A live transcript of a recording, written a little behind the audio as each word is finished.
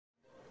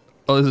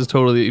Oh, this is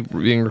totally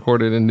being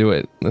recorded into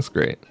it. That's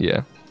great.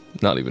 Yeah.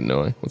 Not even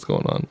knowing what's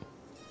going on.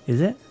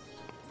 Is it?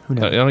 Who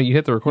knows? You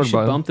hit the You record should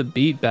button. bump the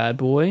beat, bad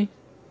boy.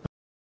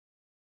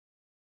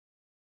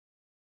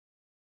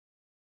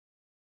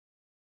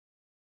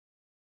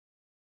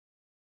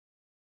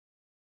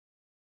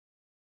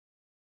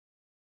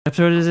 What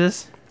episode is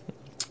this?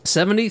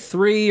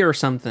 73 or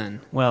something.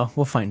 Well,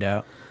 we'll find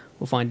out.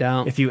 We'll find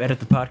out. If you edit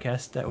the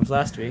podcast, that was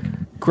last week.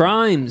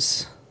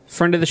 Grimes,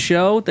 friend of the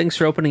show. Thanks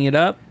for opening it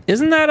up.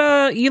 Isn't that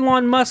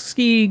Elon Musk's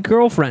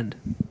girlfriend?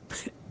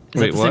 Is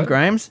Wait, that the same what?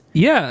 Grimes?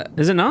 Yeah,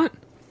 is it not?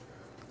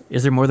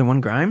 Is there more than one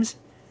Grimes?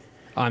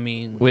 I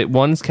mean, Wait,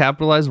 one's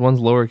capitalized, one's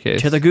lowercase.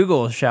 To the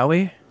Google, shall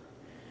we?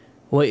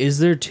 wait, is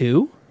there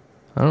two?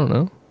 I don't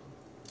know.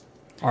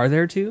 Are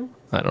there two?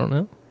 I don't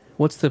know.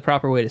 What's the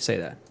proper way to say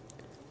that?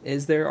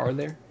 Is there? Are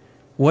there?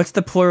 What's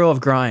the plural of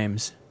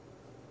Grimes?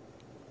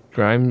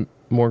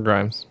 More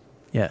Grimes.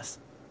 Yes.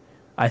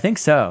 I think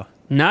so.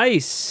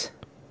 Nice.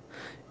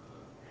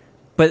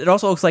 But it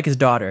also looks like his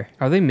daughter.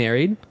 Are they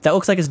married? That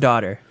looks like his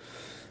daughter.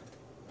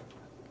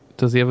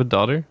 Does he have a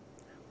daughter?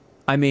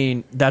 I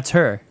mean, that's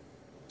her.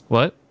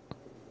 What?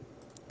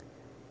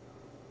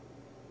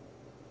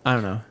 I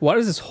don't know. Why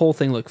does this whole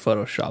thing look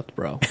photoshopped,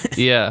 bro?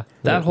 Yeah.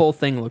 That whole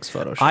thing looks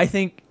photoshopped. I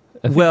think,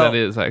 I think well, that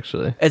is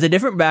actually. as a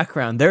different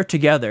background, they're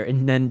together,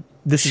 and then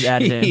this is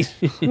added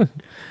in.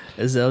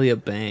 Azalea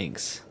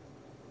Banks.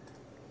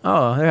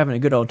 Oh, they're having a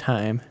good old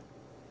time.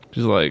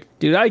 She's like,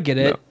 Dude, I get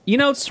it. No. You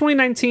know, it's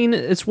 2019.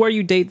 It's where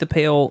you date the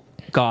pale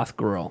goth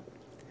girl.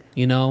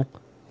 You know?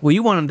 Well,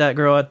 you wanted that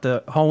girl at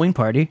the Halloween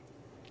party.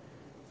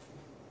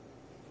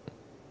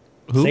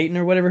 who? Satan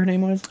or whatever her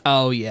name was.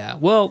 Oh, yeah.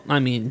 Well, I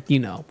mean, you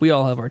know, we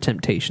all have our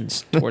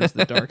temptations towards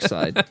the dark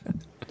side.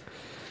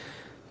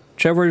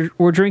 Trevor,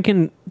 we're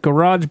drinking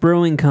Garage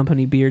Brewing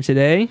Company beer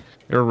today.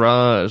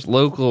 Garage,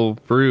 local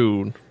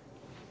brewed.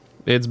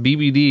 It's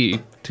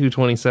BBD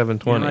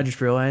 22720. You know, I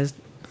just realized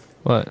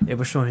What? it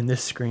was showing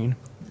this screen.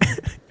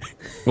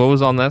 What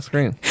was on that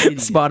screen?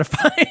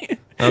 Spotify.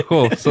 Oh,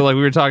 cool. So, like,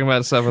 we were talking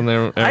about stuff in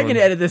there. I can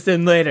edit this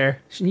in later.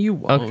 You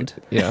Okay. won't.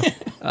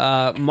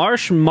 Yeah.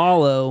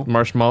 Marshmallow,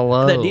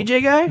 Marshmallow. That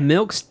DJ guy?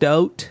 Milk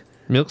Stout.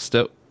 Milk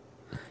stout.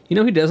 You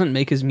know who doesn't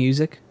make his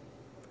music?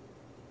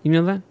 You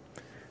know that?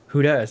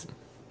 Who does?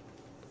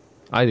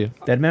 I do.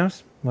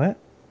 Deadmau5? What?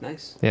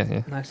 Nice. Yeah,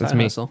 yeah. Nice That's side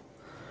me. hustle.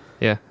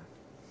 Yeah.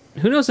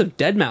 Who knows if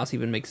Deadmau5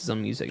 even makes his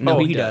own music? No, Oh,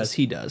 he he does. does.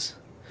 He does.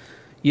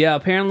 Yeah,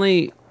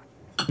 apparently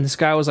this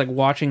guy was like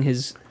watching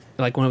his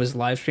like one of his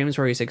live streams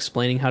where he's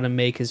explaining how to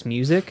make his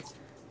music,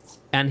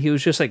 and he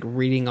was just like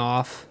reading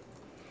off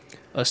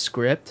a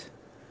script.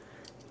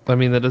 I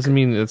mean, that doesn't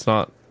mean it's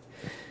not.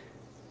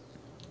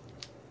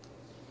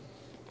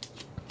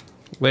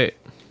 Wait.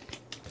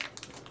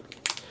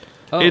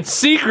 Oh, It's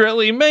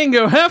secretly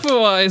Mango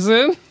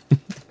Hefeweizen.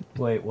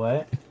 Wait,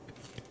 what?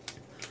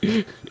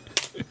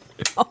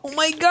 oh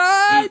my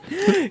god,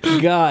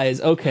 guys.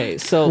 Okay,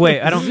 so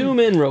Wait, I don't- zoom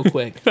in real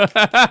quick.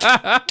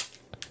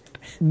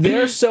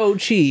 They're so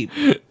cheap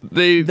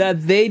They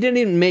that they didn't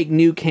even make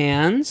new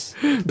cans.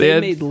 They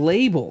had- made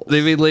labels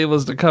they made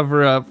labels to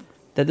cover up.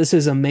 that this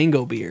is a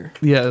mango beer.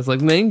 Yeah, it's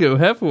like Mango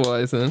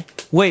Hefeweizen.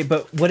 Wait,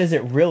 but what is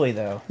it really,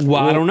 though?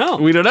 Well, I don't know.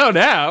 We don't know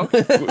now.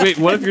 Wait,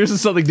 what if yours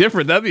is something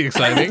different? That'd be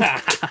exciting.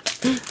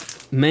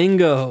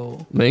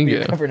 Mango. You're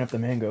Mango. covering up the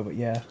mango, but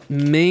yeah.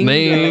 Mango.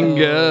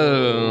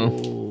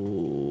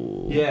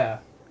 Yeah.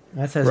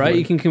 That says Right? what-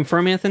 You can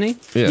confirm, Anthony?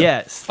 Yeah.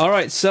 Yes. All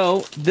right,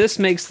 so this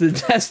makes the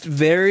test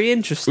very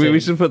interesting. We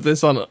should put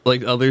this on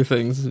like other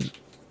things.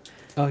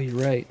 Oh, you're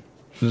right.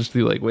 Just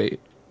be like, wait,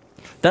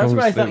 That's I'm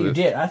what I just thought doing you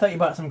this. did. I thought you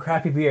bought some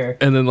crappy beer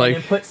and then and like,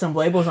 then put some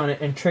labels on it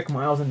and trick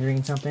Miles into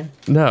drinking something.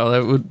 no,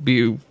 that would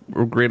be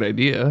a great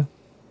idea.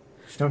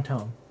 Just don't tell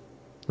him.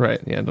 Right?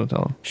 Yeah, don't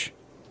tell him.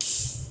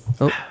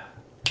 Oh,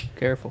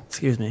 careful.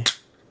 Excuse me.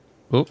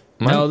 Oh,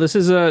 No, this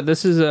is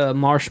a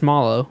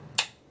marshmallow.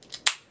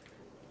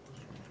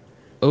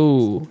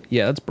 Oh,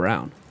 yeah, that's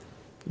brown.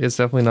 it's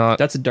definitely not.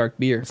 That's a dark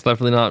beer. It's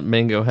definitely not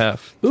Mango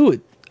Hef.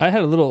 Ooh, I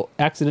had a little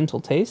accidental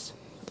taste.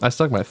 I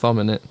stuck my thumb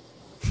in it.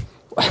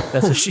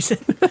 That's what she said.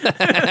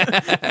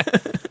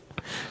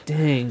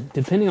 Dang,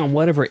 depending on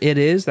whatever it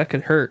is, that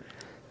could hurt.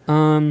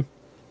 What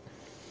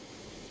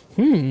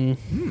do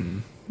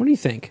you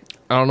think?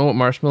 I don't know what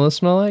marshmallows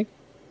smell like.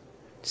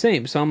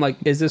 Same. So I'm like,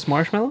 is this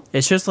marshmallow?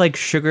 It's just like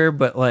sugar,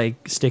 but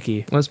like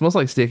sticky. Well, it smells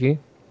like sticky.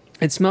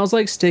 It smells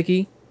like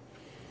sticky.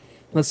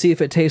 Let's see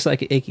if it tastes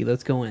like icky.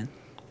 Let's go in.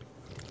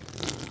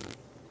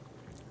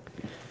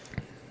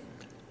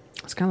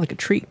 It's kind of like a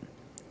treat.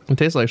 It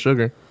tastes like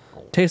sugar.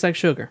 Tastes like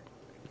sugar.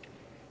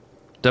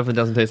 Definitely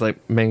doesn't taste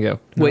like mango.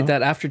 Wait, No?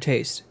 that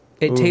aftertaste.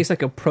 It Ooh. tastes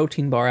like a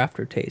protein bar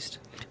aftertaste.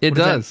 It What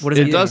does that- does. what does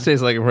It that does mean?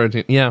 taste like a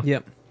protein. Yeah,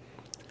 Yep.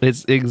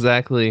 it's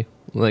exactly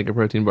like a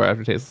protein bar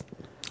aftertaste,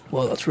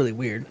 Well, that's really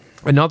weird.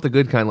 and not the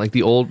good kind, like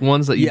the old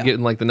ones that you Yeah. get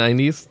in like the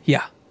 90s.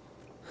 Yeah.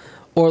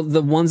 Or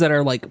the ones that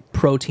are like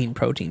protein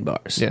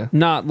bars. Yeah.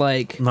 Not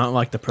like Not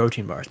like the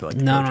protein bars, but like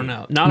the no, protein. no,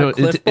 no. Not No, a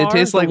Cliff it bar.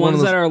 tastes the like one ones of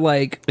those- that are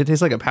like It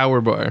tastes like a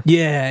power bar.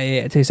 yeah,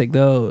 it tastes like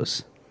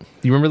those.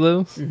 You remember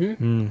those?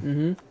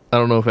 Mm-hmm. I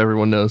don't know if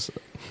everyone knows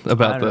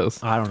about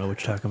those. I don't know what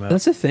you're talking about.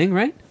 That's a thing,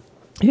 right?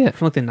 Yeah.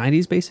 From like the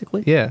 90s,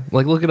 basically. Yeah.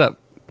 Like, look it up.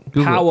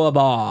 Google it. Power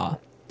bar.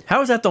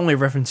 How is that the only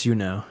reference you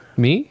know?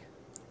 Me?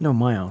 No,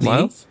 Miles.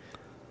 Miles?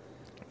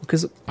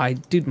 Because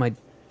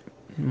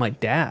my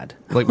dad.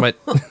 Like my...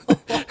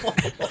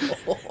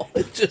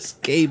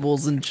 Just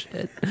cables and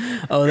shit.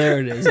 Oh, there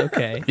it is.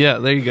 Okay. Yeah,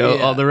 there you go.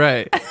 Yeah. On the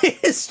right.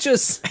 It's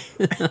just.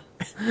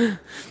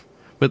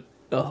 But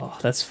Oh,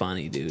 that's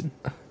funny, dude.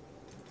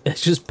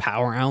 It's just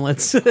power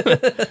outlets.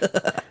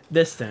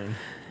 This thing.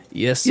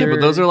 Yes, yeah, sir.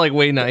 but those are like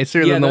way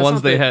nicer Yeah, than the that's ones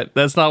not they the- had.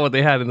 That's not what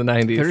they had in the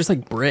 90s. They're just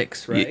like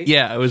bricks, right?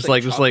 Yeah, it was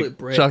like just chocolate like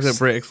bricks. chocolate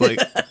bricks. Like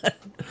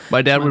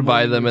my dad my would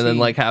buy morning them and then routine.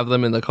 like have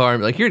them in the car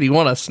and be like, "Here, do you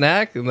want a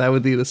snack?" And that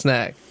would be the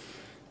snack.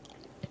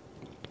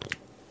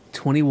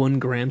 21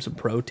 grams of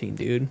protein,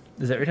 dude.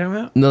 Is that what you're talking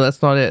about? No,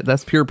 that's not it.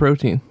 That's pure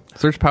protein.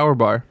 Search Power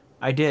Bar.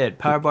 I did.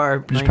 Power Bar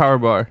Just Power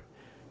Bar.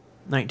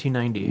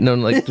 1990. No,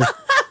 like just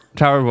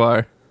Power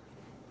Bar.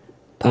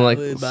 And like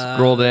Power Bar.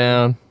 scroll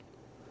down.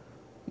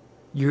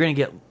 You're going to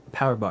get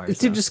Power Bars.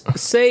 Dude, though. just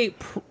say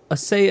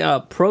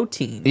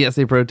protein. Yeah,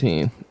 say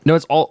protein. No,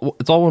 it's all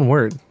one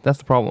word. That's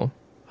the problem.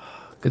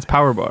 It's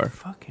Power Bar.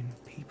 Fucking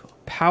people.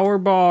 Power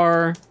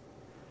bar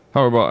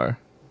Power Bar.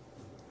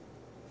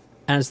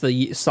 as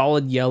the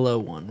solid yellow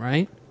one,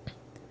 right?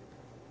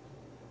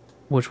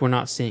 Which we're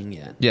not seeing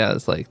yet. Yeah,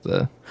 it's like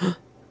the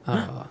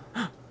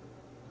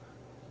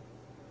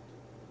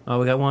Oh,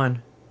 we got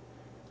one.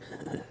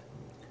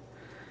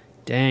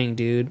 Dang,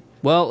 dude.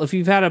 Well, if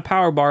you've had a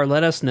power bar,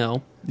 let us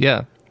know.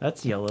 yeah.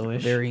 That's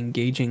yellowish. Very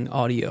engaging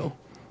audio.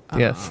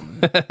 Yes.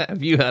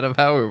 Have you had a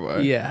Power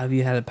Bar? Yeah, have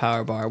you had a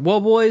power bar? Well,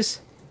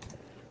 boys,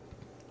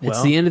 it's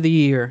Well, the end of the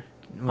year.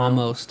 well.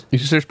 Almost. You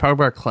should search Power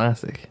Bar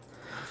Classic.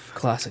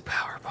 Classic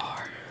power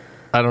bar.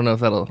 I don't know if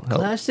that'll help.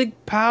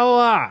 Classic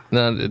power.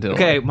 No, it didn't.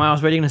 Okay, work.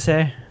 Miles, what are you going to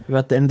say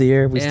about the end of the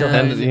year? We still Yeah.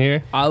 have... End of the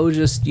year. I was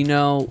just,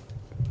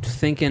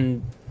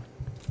 thinking,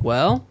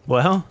 well,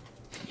 Well,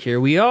 here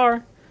we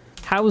are.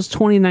 How was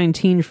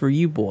 2019 for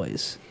you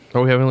boys?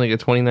 Are we having like a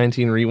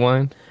 2019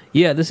 rewind?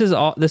 Yeah, this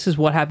is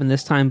what happened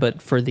this time,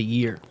 but for the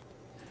year.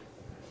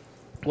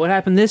 What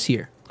happened this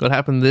year? What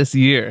happened this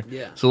year?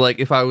 Yeah. So like,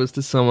 if I was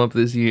to sum up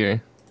this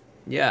year,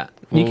 Yeah,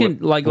 Well, you can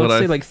what let's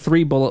say I- like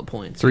 3 bullet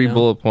points. three you know?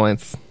 bullet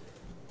points.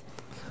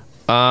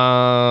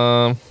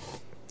 no.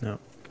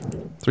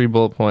 3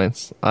 bullet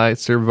points. I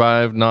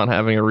survived not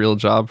having a real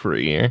job for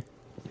a year.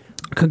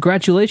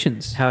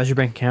 Congratulations. How's your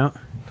bank account?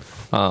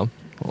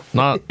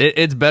 Not.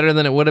 It's better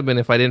than it would have been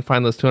if I didn't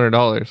find those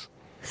 $200.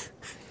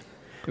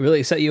 It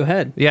really set you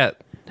ahead. Yeah,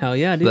 Hell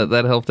yeah, dude.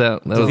 that helped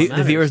out. That The, was,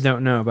 the viewers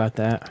don't know about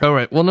that. all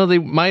right. Well, no, they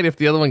might if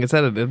the other one gets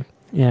edited.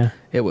 Yeah.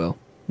 It will.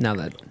 Now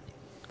that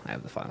I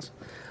have the files.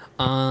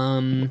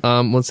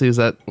 Let's see. Is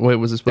that wait?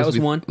 Was it supposed was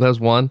to be one. That was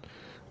one.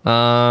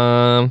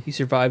 You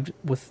survived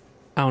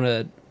without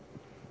a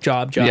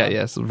job. Yeah,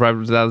 yeah. So right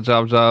without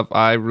a job.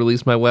 I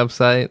released my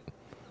website.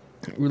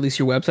 Release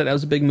your website. That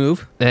was a big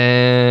move.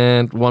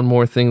 And one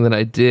more thing that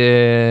I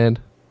did.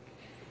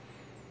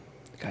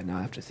 God, now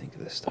I have to think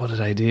of this stuff. What did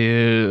I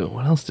do?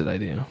 What else did I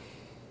do?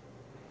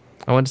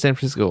 I went to San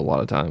Francisco a lot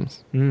of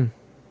times. Big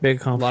A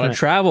accomplishment. lot of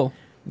travel.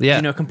 Yeah,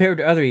 You know, compared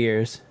to other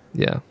years.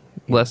 yeah.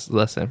 Less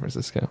San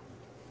Francisco.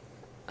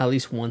 At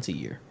least once a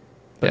year.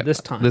 But Yeah,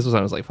 this time, this was when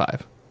I was like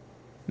 5,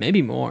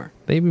 maybe more.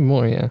 maybe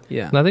more. Yeah,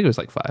 Yeah. No, I think it was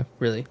like 5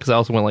 Really. because I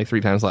also went like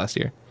 3 times last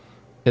year,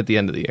 at the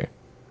end of the year.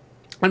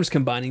 I'm just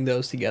combining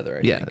those together.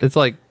 I Yeah, think. it's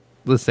like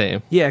the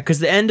same. Yeah, because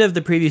the end of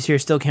the previous year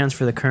still counts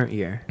for the current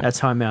year. That's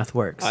how math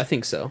works. I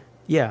think so.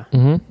 Yeah.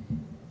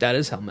 That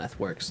is how meth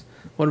works.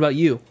 What about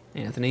you,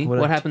 Anthony? What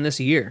What I- happened this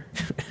year?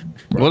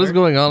 What is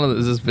going on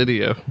in this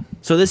video?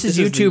 So this is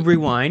This is YouTube the-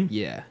 Rewind.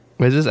 Yeah.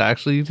 Is this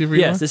actually YouTube? Rewind?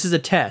 Yes, this is a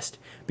test.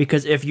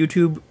 Because if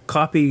YouTube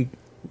copy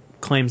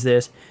claims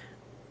this,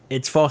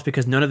 it's false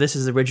because none of this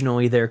is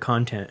originally their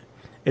content.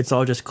 It's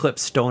all just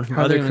clips stolen from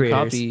How are they other gonna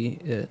creators. copy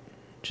it?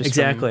 Just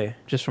Exactly.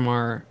 just from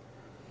our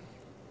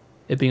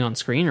it being on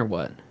screen or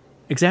what?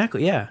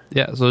 Exactly, yeah.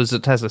 Yeah, so it's a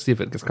test to see if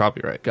it gets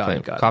copyright Got it,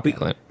 claim. got it. Copy We-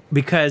 claim.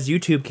 Because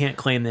YouTube can't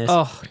claim this.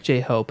 Oh,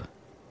 J-Hope.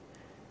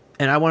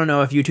 And I want to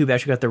know if YouTube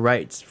actually got the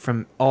rights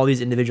from all these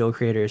individual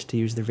creators to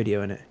use their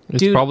video in it. It's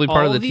Dude, probably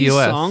part of all the these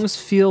TOS. songs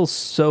feel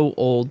so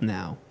old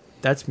now.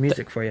 That's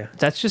music for you.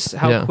 That's just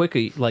how Yeah. quick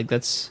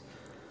that's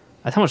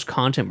how much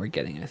content we're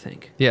getting, I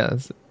think. Yeah,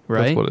 that's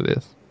Right? what it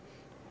is.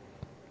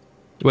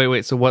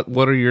 Wait. So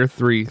what are your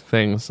 3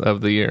 things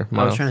of the year, I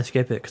Miles? was trying to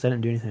skip it because I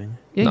didn't do anything.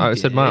 Yeah, No, you I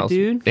said did, Miles.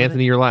 dude.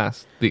 Anthony, you're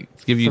last.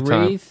 Give you 3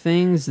 time.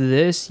 things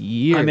this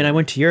year. I mean, I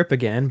went to Europe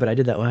again, but I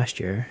did that last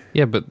year.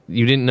 Yeah, but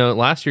you didn't know.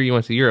 Last year you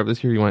went to Europe.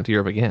 This year you went to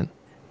Europe again.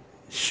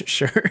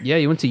 Sure. Yeah,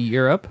 you went to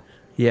Europe.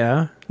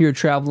 Yeah. You're a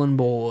traveling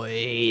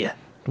boy.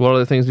 What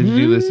other things did you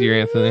do this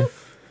year, Anthony?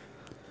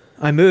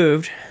 I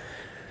moved.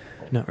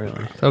 Not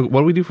really. Oh,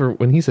 what do we do for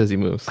when he says he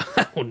moves?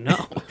 Oh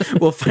no.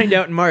 We'll find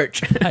out in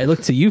March. I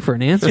look to you for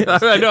an answer.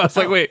 I know. It's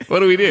like, wait, what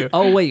do we do?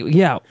 Oh wait,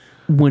 yeah.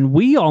 When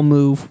we all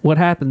move, what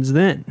happens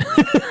then?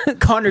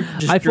 Connor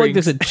just I feel like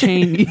drinks. there's a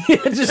chain. Yeah,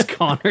 just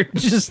Connor.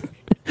 Just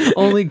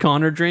only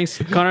Connor drinks.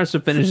 Connor has to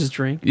finish his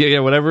drink. Yeah,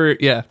 whatever.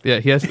 Yeah.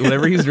 He has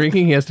whatever he's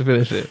drinking, he has to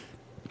finish it.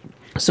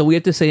 So we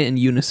have to say it in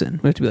unison.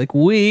 We have to be like,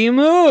 "We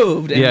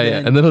moved." Yeah,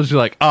 and then he'll just be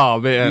like, "Oh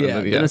man." Yeah,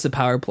 And then, then it's a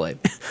power play.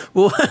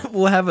 We'll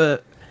have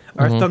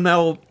our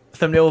thumbnail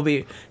will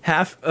be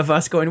half of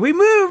us going, "We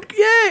moved,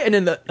 yay!" And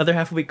then the other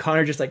half will be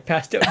Connor just like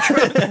passed out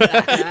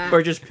drunk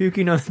or just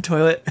puking on the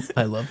toilet.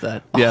 I love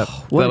that. Yeah,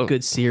 Oh, what a that'll-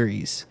 good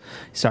series.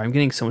 Sorry, I'm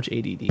getting so much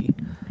ADD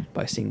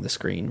by seeing the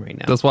screen right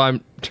now. That's why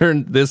I'm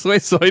turned this way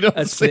so I don't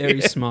That's see very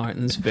it. smart.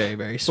 And it's very,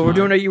 very But smart.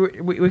 we're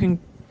doing we can.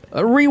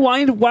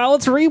 rewind while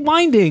it's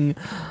rewinding.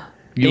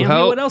 Damn,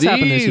 helped what else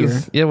happened this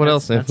year? Yeah, what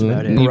else? That's Nathan?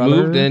 about it. You Brother.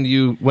 moved and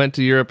you went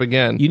to Europe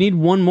again. You need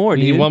one more,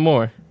 You dude. need one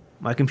more.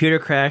 My computer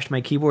crashed. My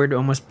keyboard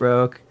almost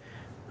broke.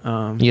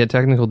 You had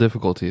technical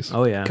difficulties.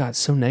 Oh yeah. God,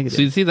 so negative.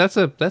 So you see, that's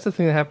a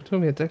thing that happened to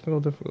me. A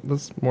technical difficulty.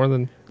 That's more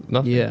than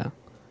nothing. Yeah.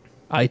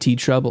 IT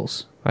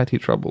troubles. IT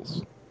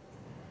troubles.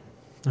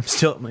 I'm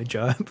still at my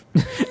job.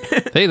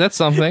 Hey, that's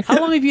something. How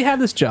long have you had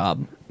this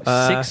job?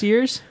 6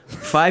 years?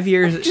 5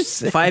 years. Just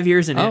saying. 5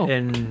 years in Oh.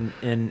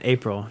 in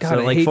April. God, so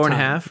I like hate 4.5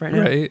 time. right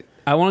now. Right?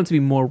 I wanted to be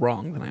more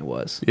wrong than I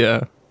was,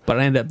 Yeah. but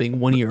I ended up being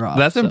 1 year off.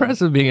 That's so-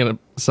 impressive being in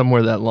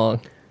somewhere that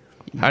long.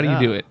 How do you Yeah.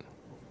 do it?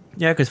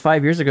 Yeah, because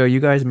 5 years ago you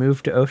guys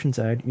moved to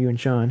Oceanside. You and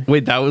Sean.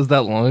 Wait, that was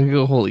that long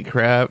ago? Holy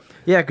crap.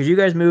 Yeah, because you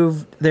guys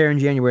moved there in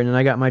January, and then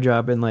I got my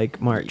job in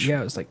like March.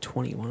 Yeah, I was like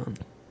 21.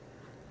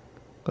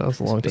 That was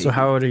a long time. So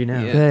how old are you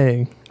now? Yeah.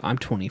 Dang. I'm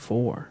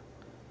 24.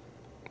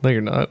 No,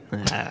 you're not.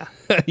 Ah,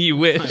 You I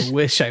wish.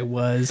 wish I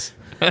was.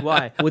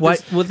 Why?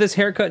 With this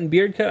haircut and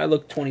beard cut, I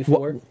look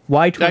 24.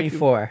 Why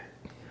 24?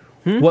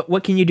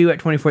 What can you do at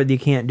 24 that you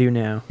can't do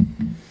now?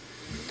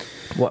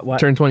 What?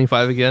 Turn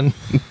 25 again.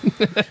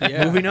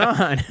 Yeah. Moving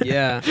on.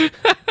 Yeah.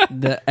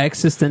 The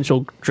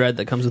existential dread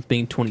that comes with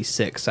being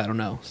 26. I don't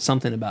know.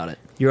 Something about it.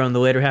 You're on the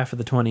later half of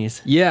the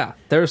 20s. Yeah.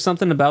 There was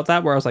something about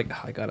that where I was like,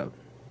 oh,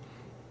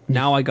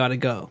 now I gotta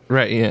go.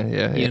 Right,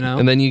 yeah. You know?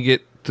 And then you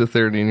get to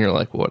 30 and you're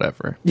like,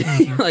 whatever.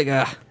 You're like,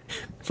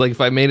 It's like if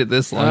I made it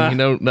this long, Ah. you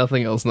know,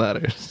 nothing else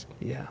matters.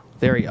 yeah.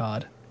 Very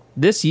odd.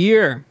 This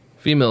year,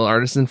 Female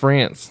artist in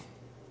France.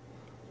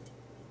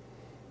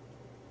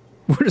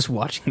 we're just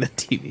watching the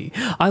TV.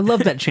 I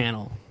love that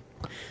channel.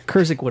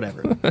 Kurzik,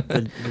 whatever.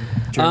 The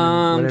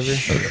German,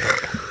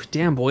 whatever.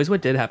 Damn, boys,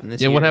 what did happen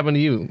this Yeah, year? what happened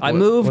to you? I What-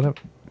 moved what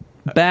happened?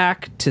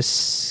 back to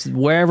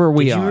wherever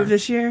we Did you are. move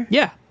this year?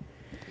 Yeah.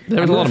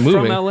 There was I a lot of moved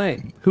moving. from LA.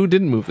 Who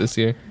didn't move this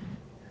year?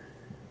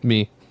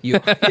 Me. You,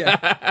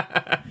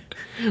 yeah.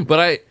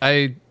 But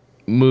I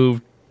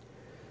moved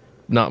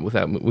not with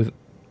that with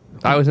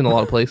I was in a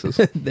lot of places.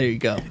 There you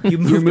go. You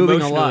moved You're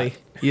moving a lot. emotionally.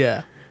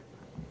 Yeah.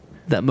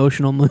 That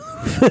emotional move.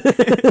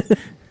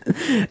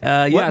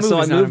 Yeah, move so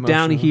I is not moved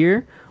down emotional?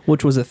 here,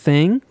 which was a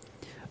thing.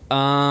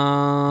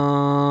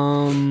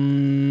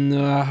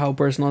 How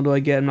personal do I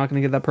get? I'm not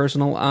going to get that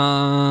personal.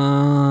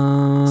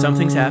 Some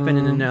things happen,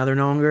 and then now they're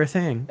no longer a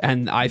thing.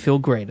 And I feel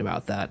great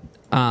about that.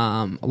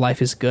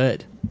 Life is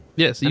good.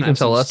 Yeah, so you And I can have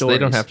tell some us. They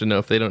don't stories. have to know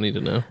if they don't need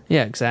to know.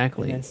 Yeah,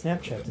 exactly. And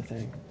Snapchat's a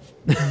thing.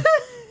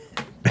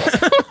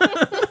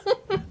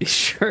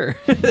 Sure.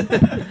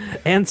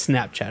 And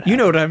Snapchat. You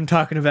know what I'm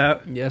talking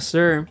about. Yes,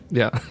 sir.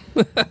 Yeah.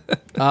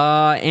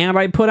 And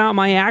I put out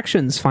my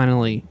actions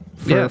finally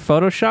for Yeah.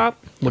 Photoshop,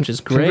 which is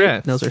great.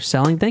 Congrats. Those are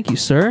selling. Thank you,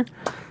 sir.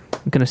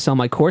 I'm gonna sell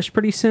my course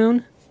pretty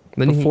soon,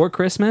 Then you before can,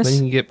 Christmas. then you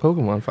can get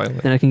Pokemon finally.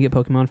 Then I can get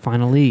Pokemon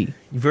finally.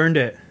 You've earned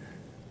it.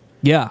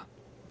 Yeah,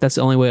 that's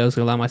the only way I was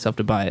gonna allow myself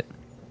to buy it.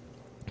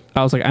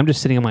 I was like, I'm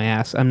just sitting on my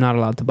ass. I'm not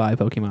allowed to buy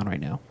Pokemon right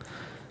now.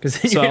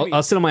 So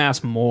I'll sit on my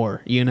ass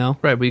more. You know,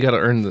 Right, but you got to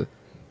earn the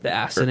the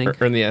ass sitting.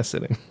 earn the ass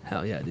sitting.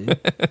 Hell yeah, dude.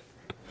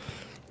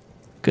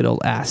 Good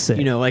old ass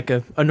sitting. you know, like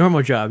a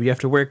normal job, you have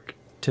to work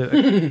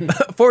to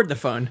afford the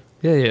fun.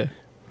 Yeah, yeah.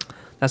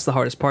 That's the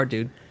hardest part,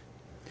 dude.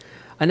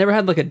 I never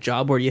had like a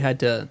job where you had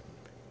to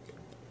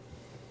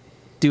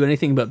do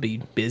anything but be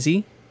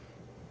busy.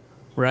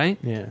 Right?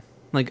 Yeah.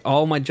 Like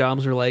all my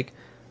jobs are like,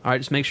 all right,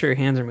 just make sure your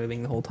hands are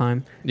moving the whole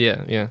time.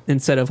 Yeah, yeah.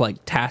 Instead of like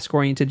task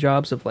oriented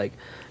jobs of like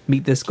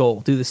meet this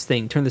goal, do this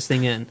thing, turn this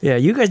thing in. Yeah,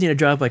 you guys need a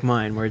job like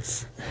mine where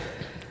it's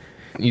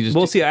You just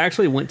Well, see, I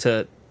actually went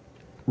to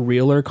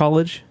Realer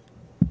College.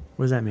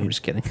 what does that I'm mean?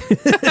 just kidding.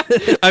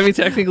 I mean,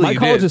 technically, My you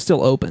college did. is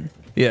still open.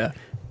 Yeah,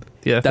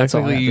 yeah. That's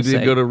all I technically, have you to did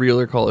say. go to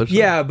Realer College.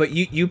 Yeah, but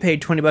you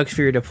paid $20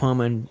 for your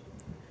diploma and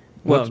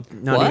well, What?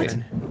 not What?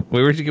 even.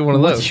 Wait, where'd you get one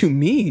of What those? do you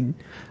mean?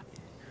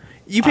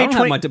 You I paid don't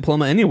have my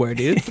diploma anywhere,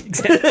 dude.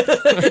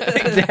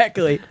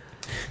 exactly.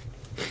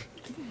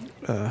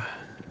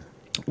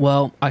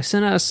 Well, I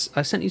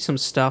sent you some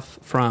stuff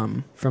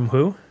from From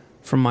who?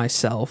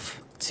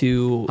 myself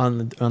to On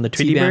the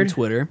Tweety T-Bam Bird?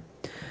 Twitter.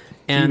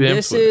 And T-Bam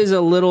this Twitter. is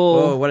a little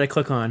Oh, what did I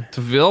click on?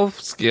 12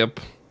 skip.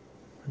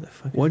 What the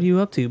fuck? What are you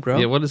up to, bro?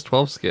 Yeah, what is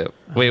 12 skip?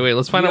 Wait,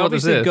 let's find you out what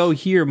this obviously is. go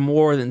here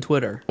more than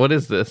Twitter. What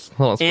is this?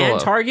 Hold on, scroll And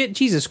up. Target?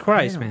 Jesus I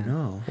Christ, don't man.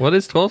 know. What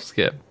is 12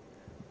 skip?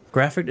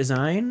 Graphic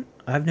design?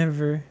 I've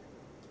never.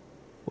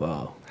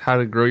 Whoa. How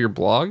to grow your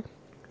blog?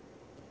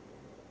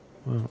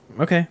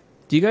 Okay.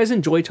 Do you guys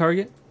enjoy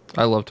Target?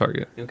 I love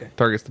Target. Okay.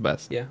 Target's the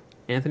best. Yeah.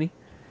 Anthony?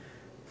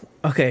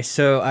 Okay,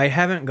 so I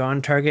haven't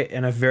gone Target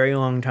in a very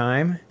long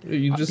time.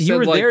 You just You said,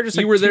 were like, there just,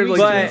 you like, were 2 there weeks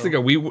like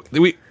ago. 2 weeks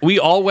ago. We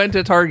all went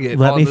to Target.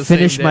 Let on me the same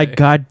finish my day.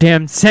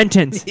 goddamn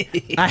sentence.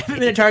 I haven't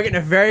been to Target in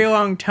a very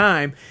long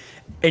time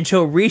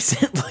until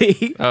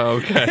recently, Oh,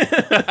 okay.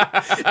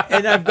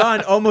 and I've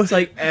gone almost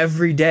like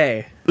every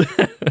day.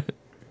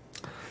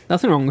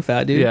 Nothing wrong with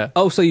that, dude. Yeah.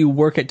 Oh, so you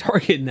work at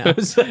Target now?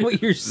 Is that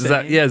what you're Is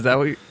saying? that is that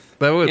what?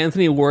 That would.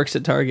 Anthony works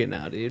at Target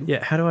now, dude.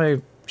 Yeah, how do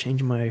I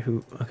change my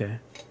who? Okay.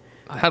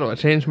 How do I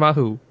change my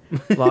who?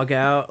 Log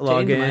out,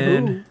 log Change my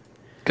in. who.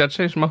 Got to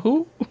change my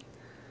who?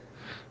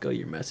 Go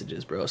your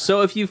messages, bro.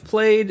 So if you've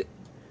played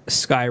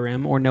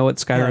Skyrim or know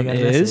what Yeah, I Skyrim got a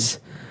is,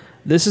 message.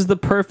 this is the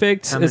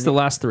perfect. How It's the many?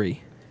 last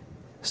 3.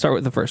 Start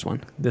with the first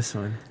one. This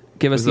one.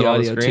 Give us Is the it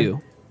on the audio screen?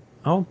 too.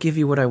 I'll give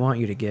you what I want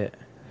you to get.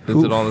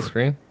 Is it on the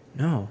screen?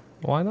 No,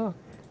 Why not?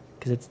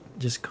 because it's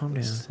just calm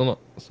down. Still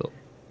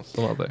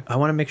not there. I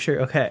want to make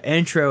sure. Okay,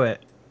 intro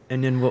it,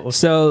 and then we'll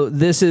So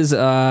this is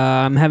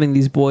I'm having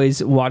these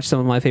boys watch some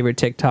of my favorite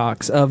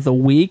TikToks of the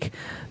week.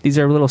 These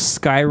are little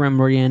Skyrim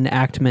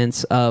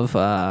reenactments of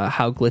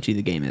how glitchy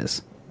the game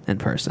is in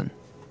person.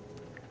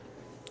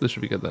 This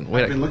should be good then.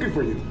 Wait, I've been looking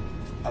for you.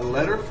 A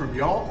letter from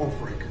Jarl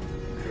Ulfric.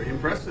 Very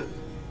impressive.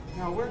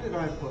 Now, where did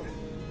I put it?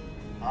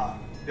 Ah,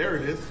 there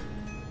it is.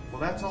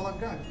 Well, that's all I've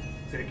got.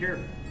 Take care.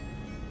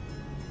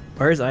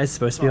 Are his eyes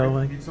supposed to be Sorry, all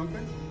like? need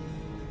something?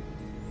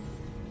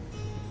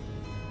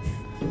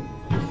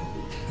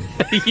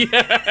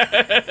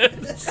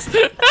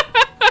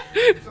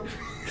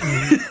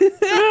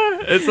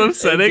 it's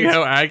upsetting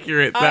how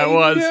accurate that I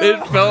was. know.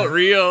 It felt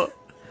real.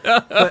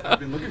 I've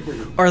been looking for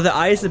you. Are the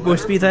eyes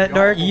supposed to be that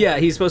dark? Yeah,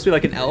 he's supposed to be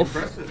like an elf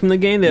from the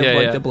game. They have Yeah,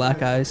 like yeah. the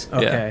black eyes.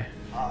 Okay.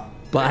 Ah,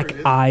 Black there it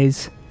is.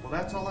 eyes. Well,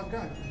 that's all I've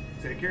got.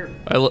 Take care.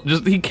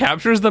 Just he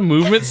captures the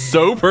movement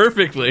so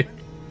perfectly.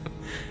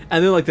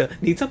 And then like the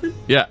need something?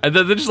 Yeah, and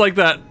then just like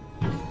that.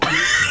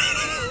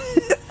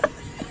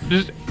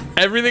 Just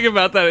everything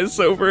about that is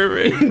so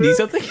perfect. Need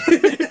something?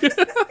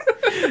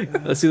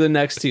 Let's do the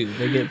next 2.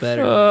 They get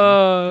better.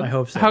 I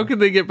hope so. How could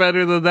they get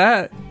better than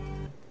that?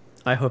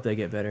 I hope they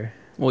get better.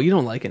 Well, you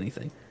don't like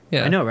anything.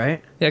 Yeah, I know,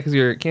 right? Yeah, because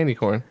you're candy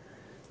corn.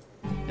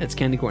 It's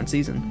candy corn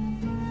season.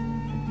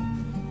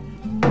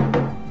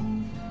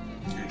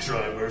 You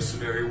try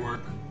mercenary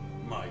work,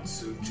 might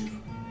suit you.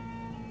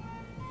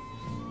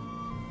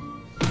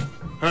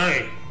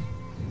 Hey!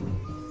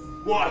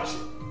 Watch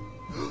it!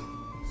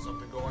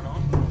 Something going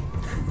on?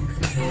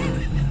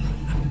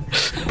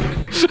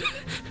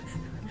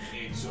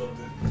 Need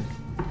something?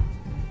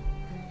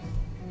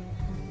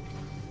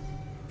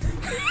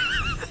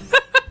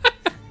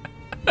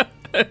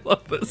 I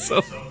love this so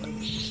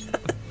much.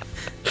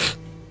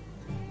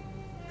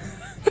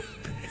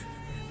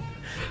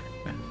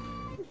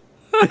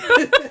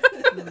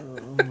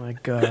 Oh my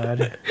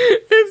god.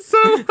 It's so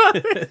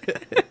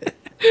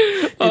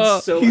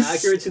It's so he's-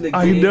 accurate to the game.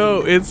 I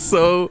know, it's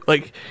so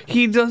like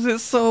he does it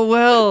so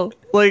well.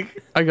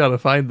 Like I gotta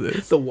find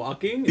this. The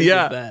walking is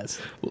Yeah. the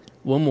best.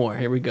 One more.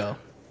 Here we go.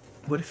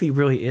 What if he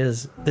really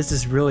is? This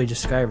is really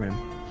just Skyrim.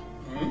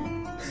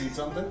 Need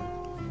something?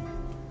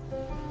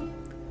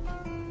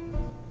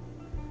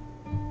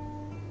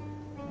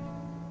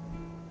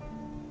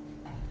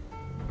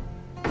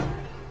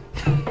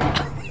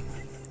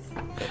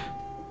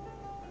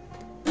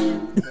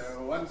 There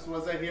once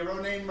was a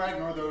hero named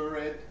Ragnar the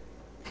Red.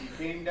 He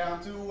came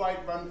down to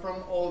Whiterun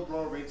from old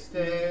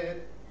Rorikstead.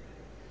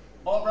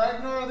 Old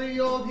Ragnar the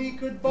Old, he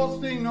could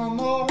boasting no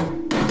more.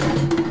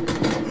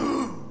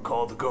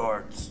 Call the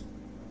guards.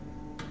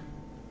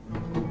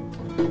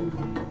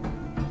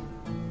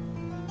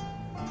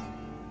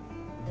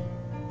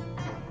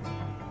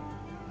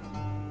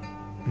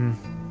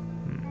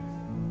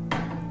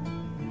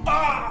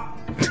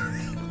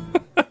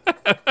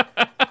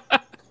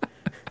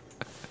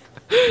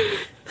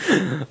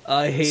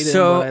 I hate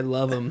So- him, but I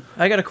love him.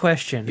 I got a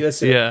question.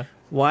 Yeah.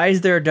 Why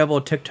is there a double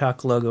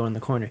TikTok logo in the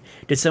corner?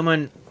 Did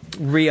someone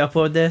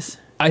re-upload this?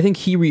 I think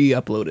he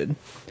re-uploaded.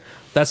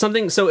 That's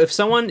something. So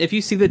if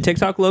you see the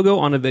TikTok logo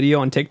on a video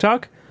on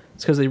TikTok,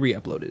 it's because they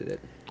re-uploaded it.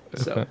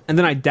 So Okay. and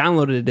then I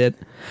downloaded it.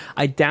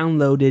 I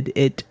downloaded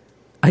it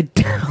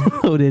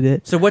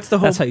So what's the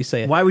whole? That's how you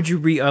say it. Why would you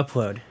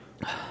re-upload?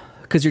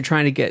 because you're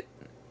trying to get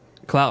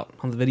clout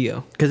on the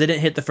video. Because it didn't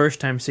hit the first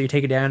time, so you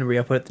take it down and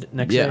re-upload it the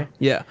next Yeah, day.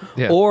 yeah.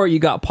 Yeah. Or you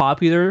got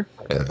popular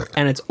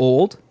and it's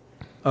old,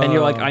 and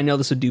you're like, Oh. I know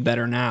this would do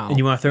better now. And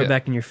you want to throw Yeah. it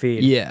back in your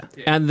feed. yeah.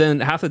 And then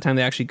half the time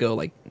they actually go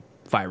like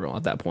viral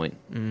at that point.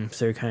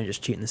 So you're kind of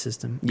just cheating the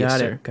system. Yes, Got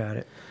sir. it. Got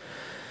it.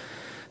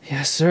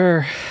 Yes,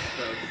 sir.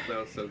 That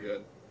was so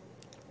good.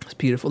 It's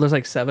beautiful. There's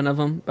like 7 of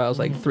them, but I was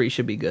like 3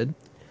 should be good.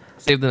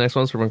 Save the next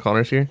ones for when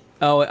Connor's here.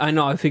 Oh, I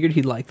know. I figured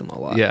he'd like them a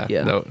lot. Yeah.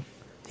 yeah. No,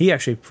 He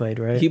actually played,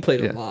 right? He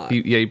played yeah. a lot.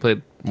 He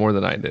played more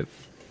than I did.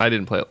 I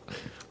didn't play.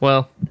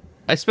 Well,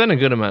 I spent a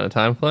good amount of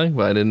time playing,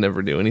 but I didn't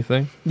ever do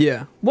anything.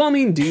 Yeah. Well, I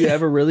mean, do you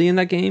ever really in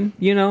that game?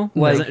 You know,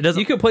 like It doesn't-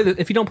 you could play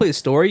if you don't play the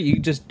story, you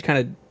just kind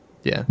of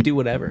Yeah. do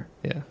whatever.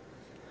 Yeah.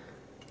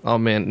 Oh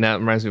man, now it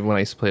reminds me of when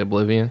I used to play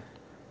Oblivion.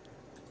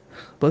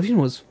 Oblivion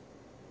was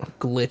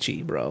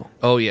glitchy, bro.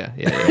 Oh yeah.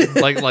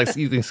 Like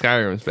you think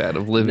Skyrim's bad?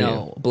 Oblivion.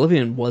 No,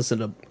 Oblivion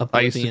wasn't a Oblivion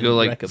I used to go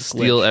like wreck of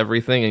steal glitch.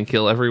 everything and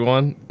kill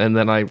everyone, and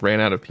then I ran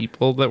out of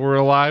people that were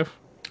alive.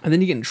 And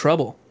then you get in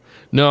trouble.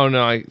 No,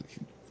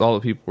 all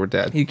the people were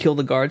dead. You kill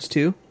the guards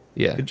too.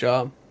 Yeah, Good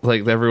job.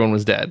 like everyone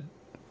was dead,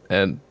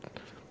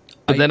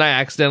 but then I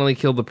accidentally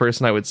killed the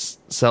person I would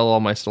sell all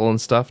my stolen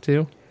stuff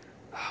to.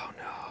 Oh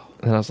no!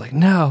 And I was like,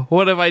 no,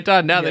 what have I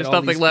done? Now You there's had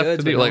all nothing these left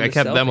goods, to do. but Like no I one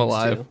kept to them sell things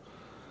alive. to.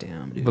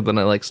 Damn, dude. But then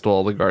I like stole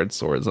all the guards'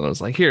 swords, and I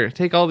was like, "Here,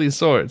 take all these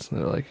swords." And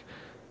they're like,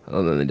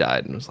 and then they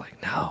died, and I was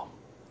like, "No."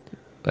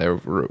 I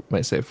overwrote my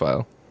save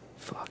file,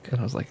 Fuck. and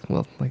I was like,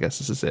 "Well, I guess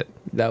this is it."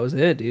 That was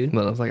it, dude. And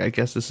then I was like, "I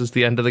guess this is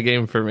the end of the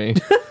game for me."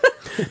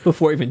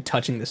 Before even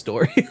touching the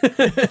story.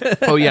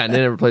 Oh yeah, and I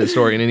never played the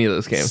story in any of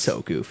those games.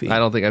 So goofy. I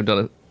don't think I've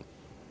done it.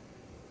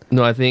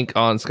 No, I think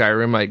on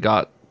Skyrim I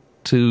got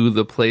to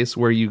the place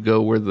where you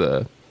go where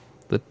the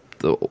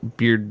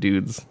beard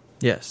dudes.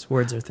 Yes,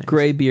 words are things.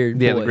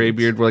 Graybeard. Yeah, the boys.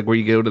 Graybeard, like where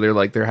you go to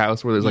their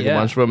house where there's like a Yeah.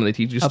 bunch of them and they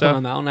teach you Up stuff.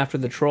 on the mountain after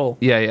the troll.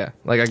 Yeah.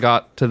 Like I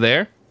got to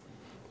there.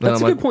 then That's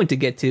I'm a like, good point to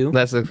get to.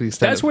 That's like the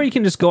extent. That's of, where you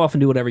can just go off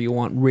and do whatever you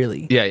want,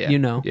 really. Yeah. You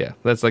know. Yeah,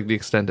 that's like the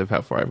extent of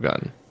how far I've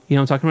gotten. You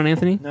know what I'm talking about,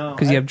 Anthony? No,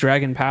 Because you have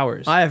dragon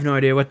powers. I have no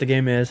idea what the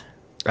game is.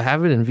 I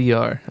have it in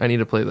VR. I need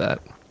to play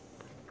that.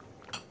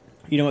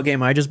 You know what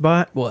game I just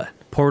bought? What?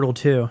 Portal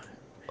 2.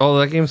 Oh,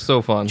 that game's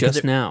so fun.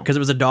 Just now. Because it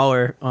was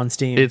 $1 on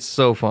Steam. It's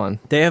so fun.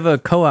 They have a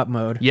co-op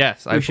mode.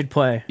 Yes, We should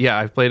play. Yeah,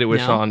 I've played it with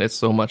Now? Sean. It's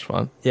so much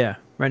fun. Yeah,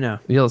 right now.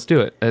 Yeah, let's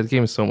do it. That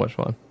game is so much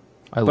fun.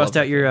 I Bust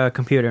love out your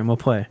computer and we'll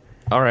play.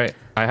 All right,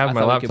 I have I my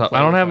thought we could laptop. play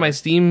I don't with have our- my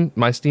Steam.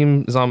 My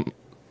Steam is on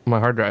my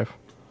hard drive.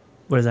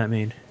 What does that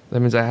mean?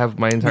 That means I have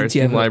my entire Means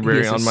you Steam have a- library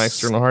he has on a my s-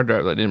 external hard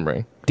drive that I didn't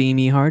bring.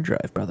 Steamy hard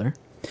drive, brother.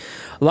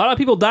 A lot of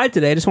people died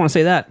today. I just want to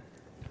say that.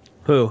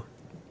 Who?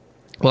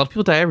 A lot of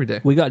people die every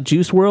day. We got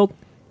Juice World,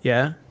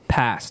 Yeah?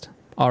 passed.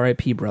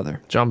 R.I.P.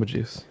 brother. Jamba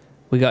Juice.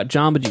 We got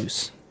Jamba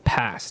Juice,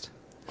 passed.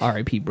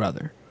 R.I.P.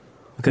 brother.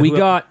 Okay, We who-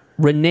 got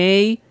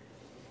Renee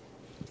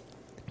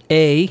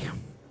A,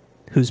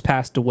 who's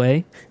passed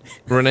away.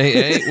 Renee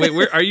A. Wait,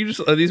 where are you?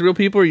 Are these real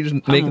people? Or are you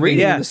just making reading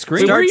things- Yeah, the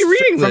screen. Where are you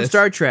reading from this?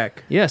 Star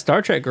Trek. Yeah,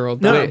 Star Trek girl.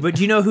 No, died. but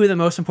do you know who the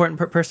most important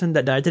person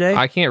that died today?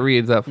 I can't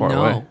read that far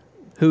no. away.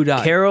 Who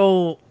died?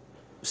 Carol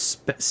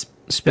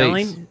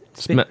Spelling?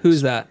 Sme-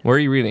 Who's that? Where are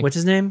you reading? What's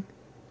his name?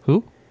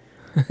 Who?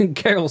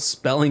 Carol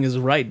spelling is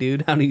right,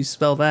 dude. How do you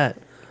spell that?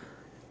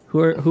 Who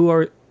are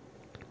Who-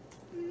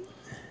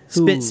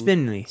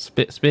 Spinley.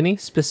 Spinny?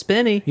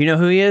 Spinny? You know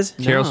who he is?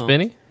 Carol No.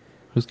 Spinny?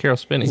 Who's Carol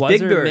Spinny? Why Big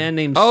is there Bird. a man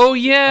named? Oh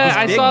yeah, He's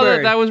I Big saw that.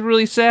 Bird. That was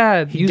really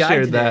sad. He You died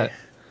shared today.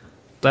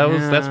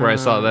 that. That's where I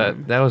saw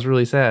that. That was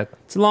really sad.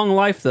 It's a long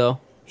life though.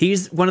 He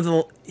was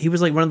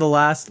like one of the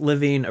last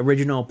living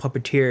original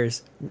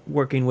puppeteers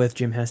working with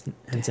Jim Henson.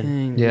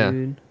 Dang, Yeah.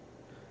 dude.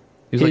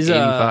 He was His, like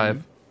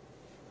 85.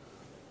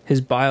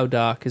 His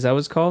biodoc, is that what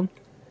it's called?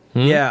 Hmm?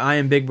 Yeah, I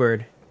Am Big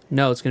Bird.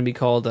 No, it's gonna be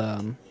called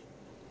A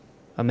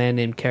Man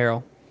Named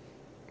Carol.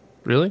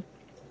 Really?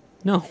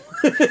 No.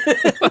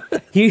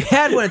 He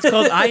had one. It's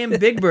called I Am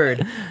Big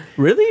Bird.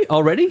 Really?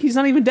 Already? He's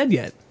not even dead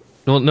yet.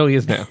 Well, no, he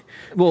is now.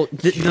 Well,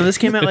 No, this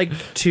came out like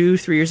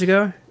 2-3 years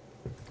ago.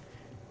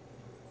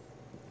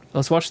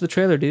 let's watch the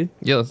trailer, dude.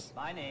 Yes.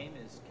 My name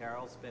is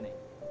Carol Spinney.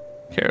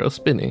 Carol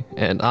Spinny,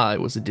 and I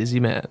was a dizzy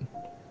man.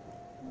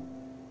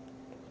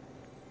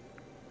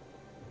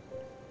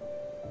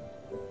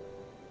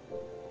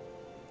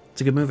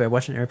 It's a good movie. I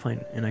watched an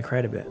airplane and I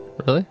cried a bit.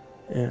 Really?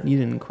 Yeah, You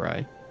didn't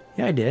cry.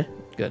 yeah, I did.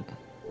 Good.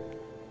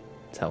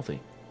 It's healthy.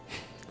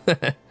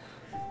 I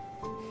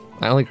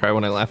only cry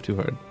when I laugh too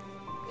hard.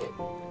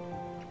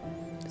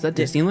 Is that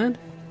Disneyland?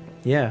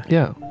 Yeah.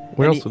 Yeah.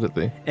 Where And else would it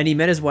be? And he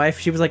met his wife.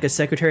 She was like a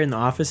secretary in the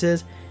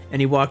offices,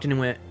 and he walked in and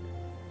went,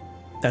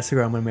 "That's the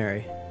girl I'm gonna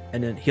marry."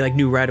 And then he like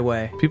knew right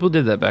away. People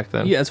did that back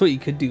then. Yeah, that's what you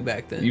could do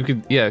back then. You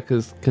could, yeah,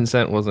 because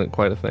consent wasn't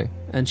quite a thing,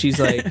 And she's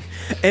like,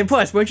 And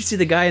plus, once you see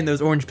the guy in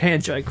those orange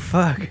pants, you're like,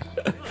 "Fuck,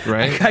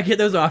 right? gotta get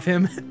those off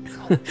him."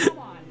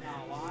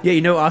 Yeah,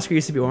 you know Oscar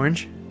used to be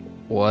orange.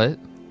 What?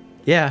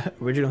 Yeah,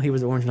 originally he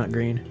was orange, not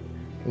green.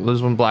 Well,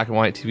 there's one black and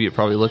white TV. It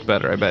probably looked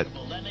better. I bet.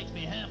 Well, that makes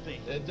me happy.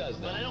 It does.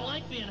 But I don't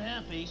like being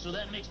happy, so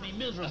that makes me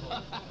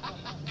miserable.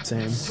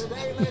 Same.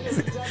 Today, ladies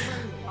and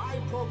gentlemen, I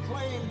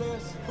proclaim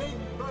this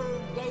Big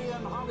Bird Day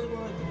in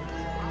Hollywood.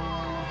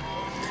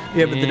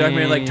 Yeah, but the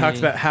documentary like talks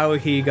about how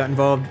he got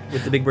involved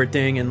with the Big Bird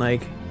thing and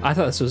like I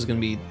thought this was gonna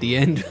be the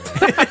end.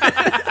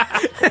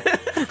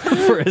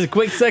 For a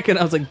quick second,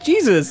 I was like,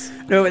 Jesus.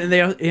 no, and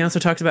he also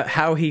talks about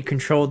how he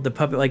controlled the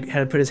puppet, like how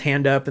to put his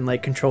hand up and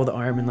like control the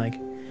arm and like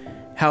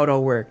how it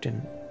all worked.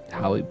 And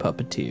How he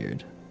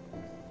puppeteered.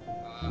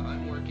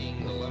 I'm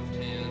working the left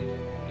hand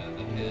and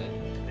the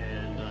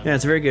head. yeah,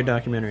 it's a very good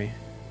documentary.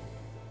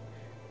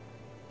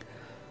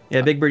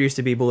 Yeah, Big Bird used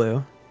to be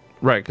blue.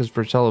 Right, because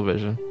for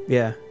television,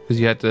 Yeah, because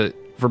you had to,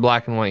 for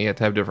black and white, you had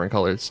to have different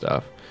colored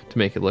stuff to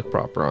make it look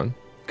proper on.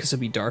 Because it'd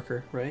be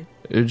darker, right?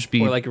 It would just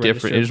be Or like a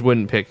different. register. It just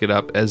wouldn't pick it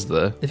up as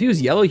the If he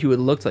was yellow, he would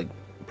have looked like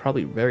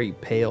probably very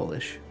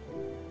pale-ish.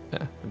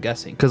 Yeah. I'm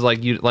guessing. Because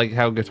like you like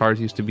how guitars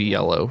used to be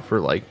yellow for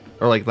like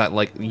or like that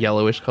like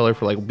yellowish color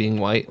for like being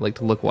white, like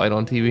to look white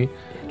on TV,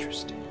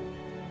 Interesting.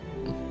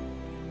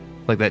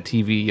 like that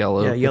TV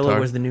yellow. Yeah, yellow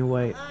guitar. was the new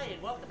white. Hi,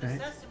 welcome to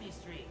Sesame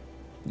Street.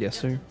 Yes,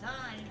 sir. Time.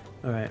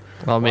 All right.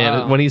 Oh man,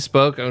 Wow. when he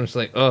spoke, I was just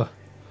like, oh,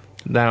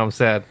 now I'm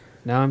sad.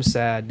 Now I'm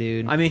sad,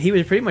 dude. I mean, he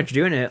was pretty much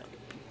doing it.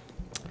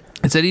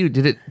 It said he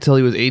did it till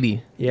he was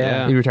 80.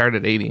 Yeah. He retired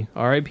at 80.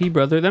 R.I.P.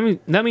 brother.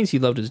 That means he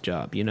loved his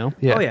job, you know?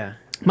 Yeah. Oh yeah.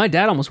 My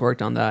dad almost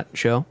worked on that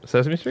show.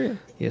 Sesame Street.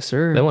 Yes,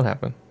 sir. Then what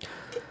happened?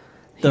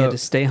 He had to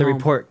stay The home.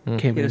 report Mm.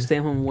 came He had in. to stay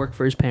home and work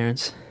for his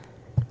parents.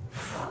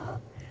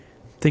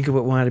 Think of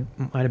what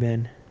might have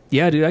been.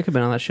 Yeah, dude, I could have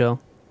been on that show.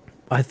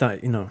 I thought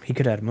he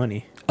could have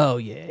money, Oh,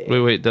 yeah.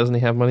 Wait, doesn't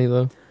he have money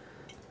though?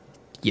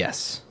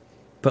 Yes.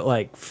 but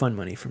like fun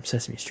money from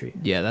Sesame Street.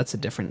 Yeah, that's a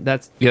different... Yeah,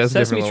 that's a Sesame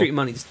different Street level.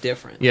 money's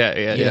different.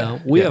 Yeah, You know,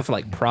 we yeah. have,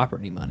 like,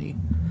 property money.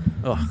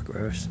 Oh,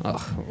 gross.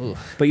 Oh,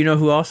 But you know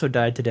who also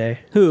died today?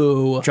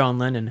 who? John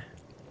Lennon,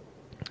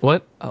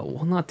 What? Oh,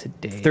 well, not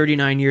today.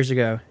 39 years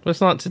ago. Well, it's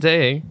not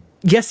today.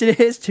 Yes, it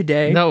is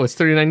today. No, it's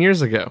 39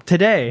 years ago.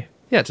 Today.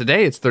 Yeah,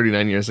 today it's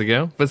 39 years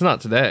ago, but it's not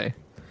today.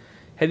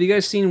 Have you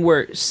guys seen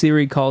where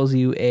Siri calls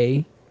you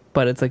A,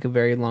 but it's like a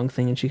very long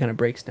thing and she kind of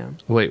breaks down?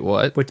 Wait,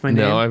 what? What's my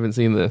name? No, I haven't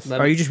seen this.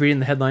 Let Are me- you just reading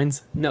the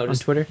headlines No, on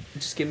just Twitter?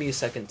 Just give me a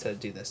second to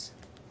do this.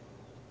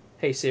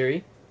 Hey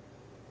Siri,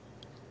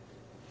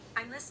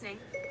 I'm listening.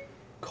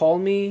 call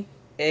me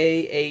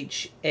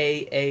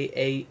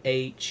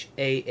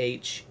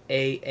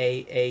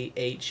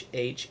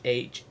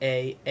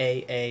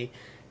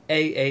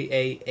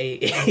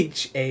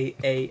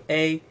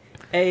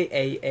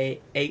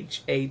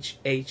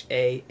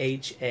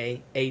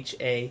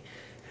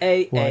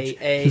Watch.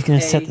 He's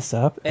gonna set this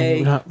up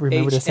and not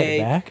remember to set it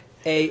back.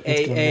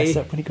 It's gonna mess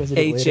up when he goes to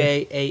do it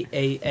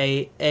later.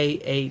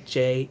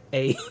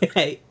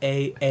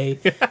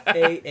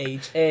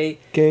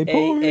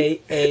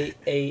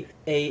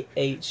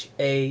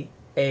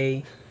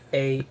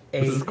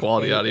 This is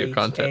quality audio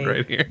content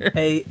right here.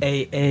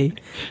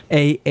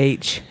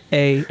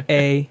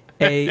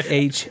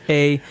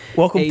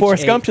 Welcome,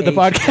 Forrest Gump, to the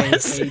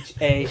podcast.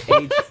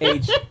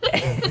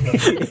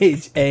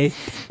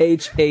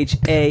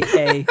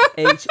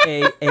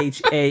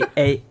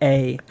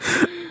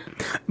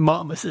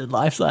 Mama said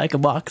life's like a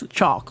box of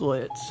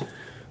chocolates.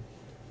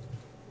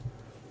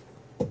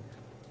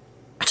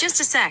 Just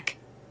a sec.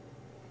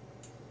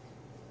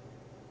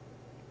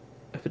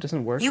 If it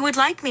doesn't work, You would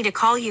like me to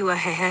call you a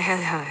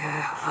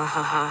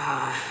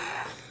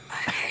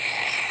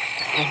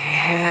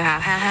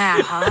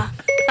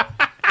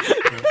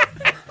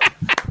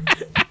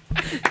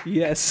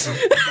yes.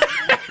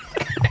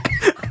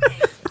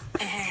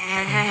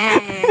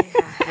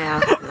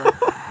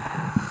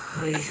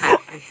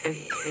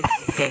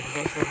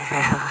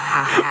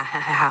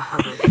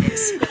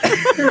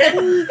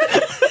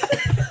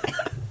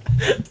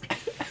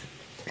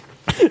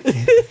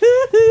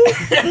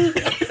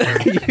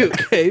 You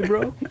okay,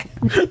 bro?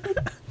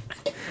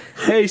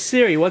 Hey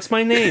Siri, what's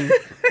my name?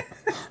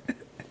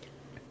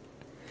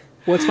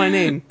 What's my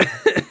name?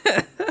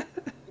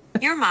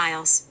 You're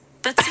Miles,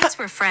 but since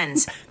we're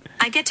friends,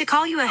 I get to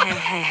call you a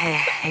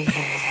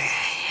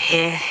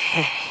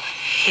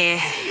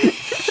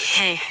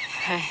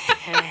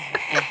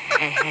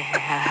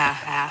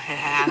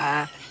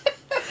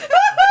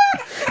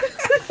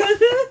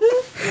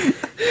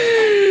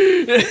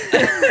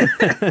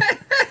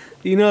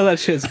You know that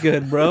shit's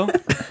good, bro.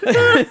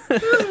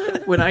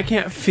 When I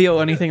can't feel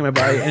anything in my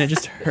body and it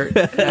just hurts.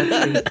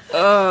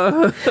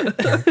 I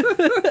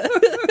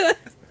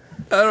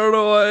don't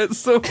know why it's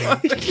so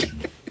funny.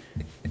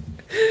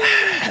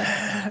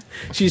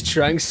 She's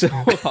trying so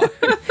hard.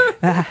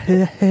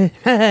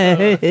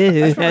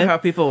 I wonder how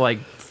people like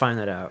find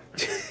that out.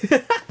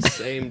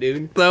 Same,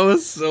 dude. That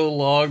was so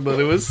long that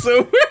it was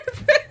so weird.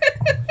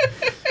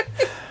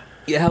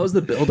 Yeah, how was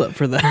the build up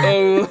for that?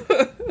 Oh,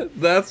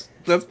 that's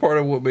part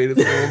of what made it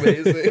so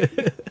amazing.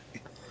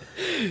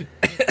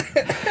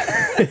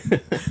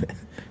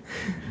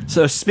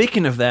 So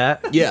speaking of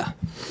that, Yeah.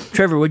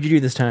 Trevor, what'd you do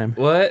this time?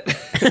 What?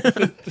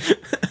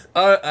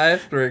 I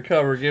have to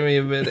recover. Give me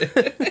a minute.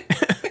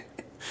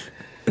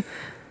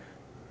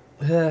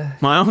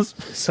 Miles?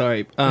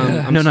 Sorry.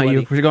 I'm No, sweaty.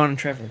 you. We're going on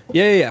Trevor.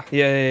 Yeah.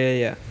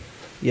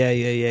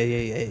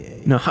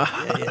 No.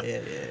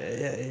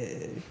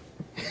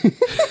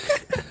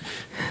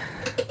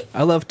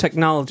 I love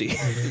technology.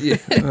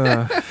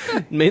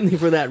 Mainly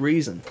for that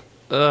reason.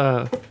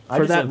 Uh,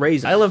 For that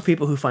reason. I love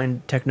people who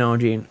find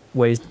technology and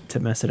ways to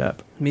mess it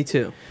up. Me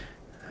too.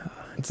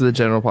 it's the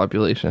general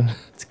population.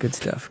 It's good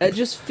stuff. It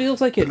just feels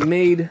like it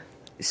made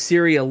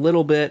Siri a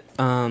little bit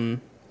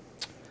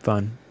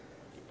Fun.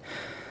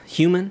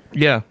 human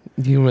Yeah,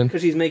 human.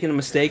 because she's making a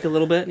mistake a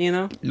little bit, you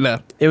know. Yeah.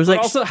 It was But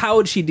like also, how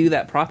would she do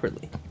that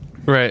properly?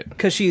 Right.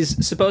 because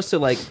she's supposed to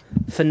like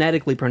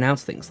phonetically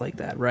pronounce things like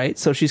that, right?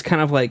 So she's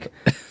kind of like,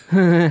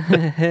 What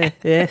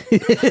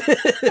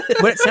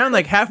it sounded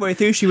like halfway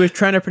through, she was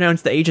trying to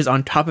pronounce the H's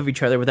on top of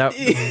each other without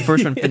the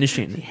first one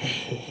finishing.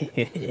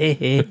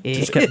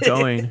 Just kept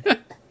going.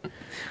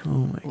 Oh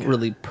my god.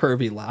 really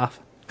pervy laugh.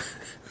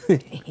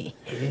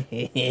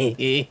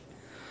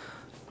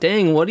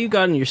 Dang, what do you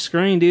got on your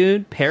screen,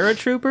 dude?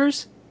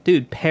 Paratroopers?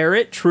 Dude,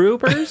 parrot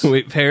troopers?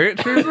 Wait, Parrot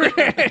Trooper?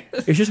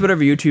 It's just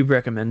whatever YouTube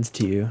recommends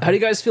to you. How do you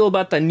guys feel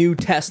about the new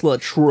Tesla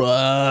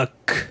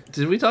truck?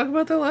 Did we talk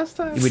about that last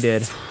time? We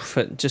did.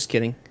 Just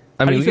kidding.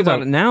 I How do mean, you we feel can about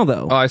talk- it now,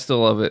 though? Oh, I still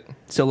love it.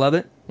 Still love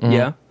it?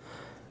 Yeah.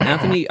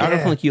 Anthony, I don't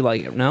think you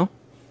like it, no?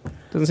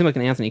 Doesn't seem like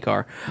an Anthony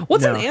car.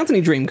 What's No. an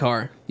Anthony dream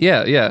car?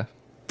 Yeah, yeah.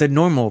 The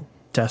normal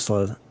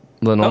Tesla.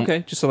 The norm- Okay,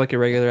 just so like a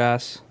regular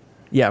ass.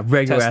 Yeah,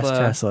 regular ass Tesla.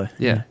 Tesla.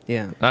 Yeah.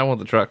 Yeah. I want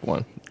the truck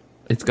one.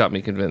 It's got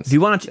me convinced. If you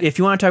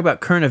want to talk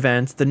about current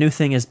events, the new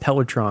thing is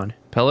Pelletron.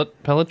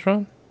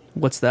 Pelletron?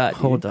 What's that?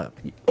 Hold dude? up.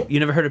 You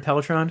never heard of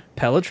Pelletron?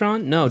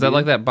 Pelletron? No. Is that dude.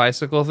 like that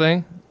bicycle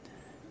thing?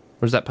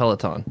 Or is that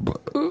Peloton?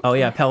 Oh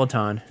yeah,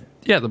 Peloton.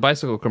 Yeah, the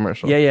bicycle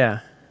commercial. Yeah, yeah.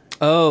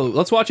 Oh,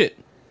 let's watch it.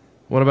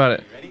 What about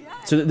it?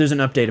 So there's an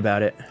update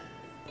about it.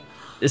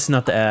 It's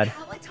not the ad.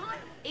 Peloton?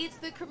 It's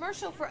the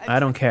commercial for. I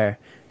don't care.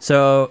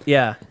 So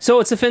yeah, So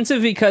it's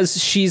offensive because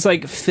she's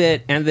like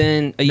fit, and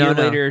then a No, year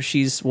no. later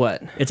she's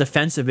what? it's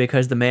offensive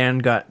because the man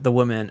got the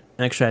woman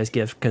an exercise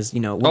gift because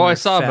Oh, women I are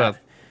saw fat, about.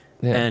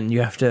 Yeah. and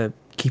you have to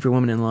keep your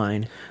woman in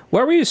line.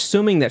 Why were you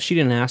assuming that she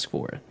didn't ask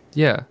for it?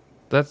 Yeah,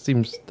 that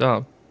seems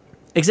dumb.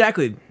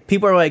 Exactly.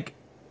 People are like,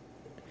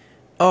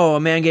 "Oh, a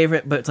man gave her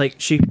it," but it's like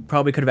she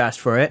probably could have asked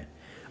for it.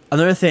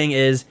 Another thing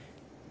is,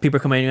 people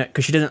are complaining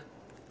because she doesn't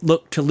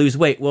look to lose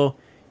weight. Well,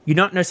 you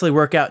don't necessarily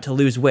work out to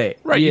lose weight.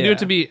 Right, you do Yeah. it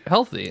to be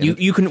healthy. and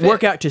You can fit,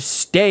 work out to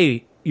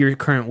stay your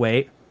current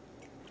weight.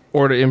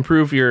 or to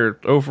improve your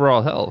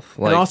overall health.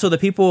 Like, And also, the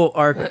people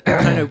are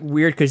kind of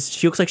weird because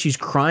she looks like she's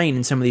crying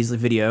in some of these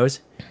videos,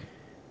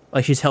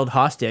 like she's held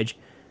hostage.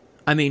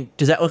 I mean,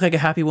 does that look like a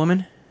happy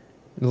woman?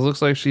 it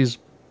looks like she's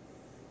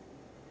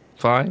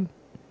fine.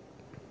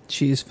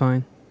 She's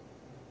fine.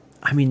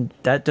 I mean,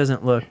 that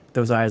doesn't look.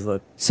 Those eyes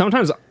look.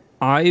 Sometimes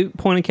I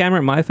point a camera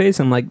at my face.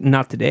 I'm like,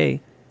 not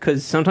today,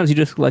 because sometimes you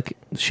just look like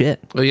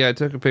shit. Oh yeah, I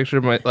took a picture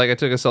of I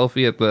took a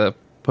selfie at the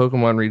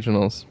Pokemon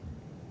regionals.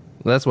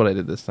 That's what I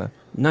did this time.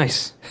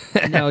 Nice.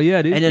 Hell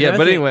yeah, dude. And then Yeah, another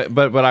but thing- anyway,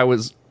 but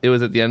it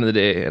was at the end of the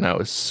day, and I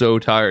was so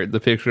tired. The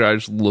picture, I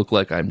just look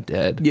like I'm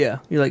dead. Yeah,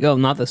 you're like, oh,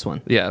 not this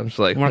one. Yeah, I'm just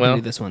like, We're not well,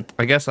 gonna do this one.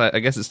 I guess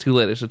it's too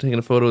late. I should have taken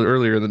a photo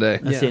earlier in the day.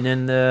 Let's Yeah. see,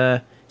 and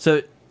then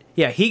so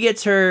yeah, he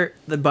gets her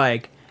the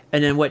bike,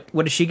 and then what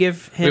does she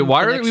give him? Wait,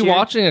 why the are next we year?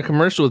 watching a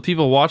commercial with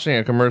people watching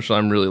a commercial?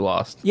 I'm really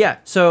lost. Yeah,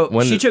 so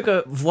When she did- took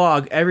a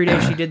vlog every day.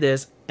 She did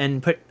this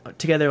and put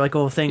together like a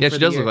whole thing. Yeah, for she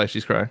the does year. look like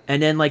she's crying.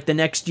 And then like the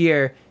next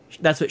year,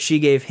 that's what she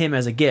gave him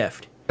as a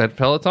gift. At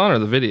Peloton or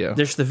the video?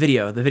 There's the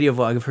video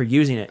vlog of her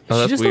using it. Oh, She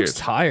that's just weird. looks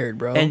tired,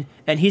 bro.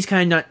 And he's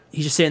kind of not.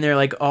 He's just sitting there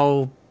like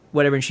all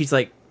whatever, and she's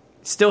like,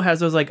 still has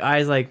those like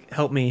eyes like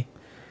help me.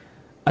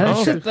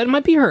 that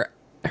might be her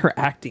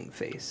acting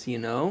face. You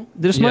know,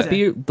 this Yeah. might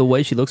be the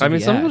way she looks. I on mean,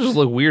 the some people apps. just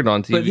look weird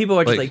on TV. But people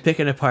are just like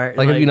picking apart.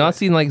 have you not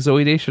seen like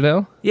Zoe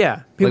Deschanel?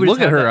 Yeah, people Like, just look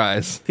at have her that-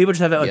 eyes. People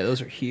just have that. Yeah,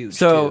 those are huge.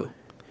 So too.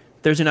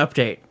 there's an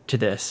update to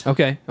this.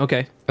 Okay.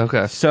 Okay.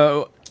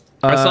 So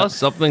I saw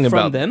something from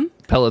about them?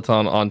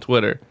 Peloton on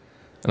Twitter,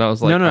 and I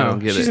was like, No, no, I don't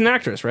get She's it. an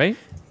actress, right?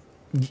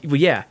 well,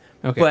 yeah.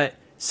 Okay. But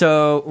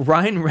so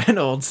Ryan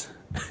Reynolds,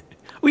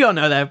 we all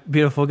know that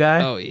beautiful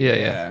guy. Oh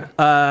yeah.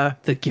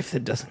 The gift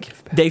that doesn't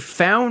give back. They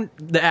found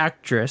the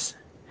actress,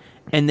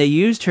 and they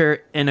used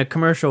her in a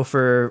commercial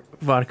for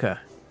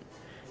vodka.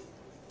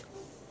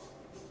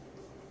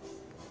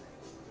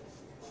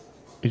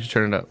 You should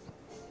turn it up.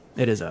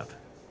 It is up.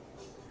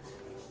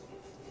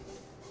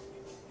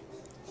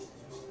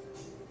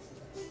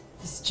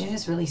 This gin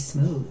is really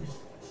smooth.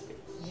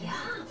 Yeah.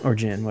 Or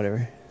gin,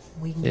 whatever.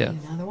 We can Yeah. get you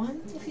another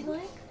one if you'd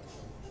like.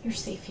 You're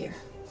safe here.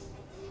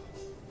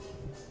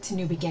 To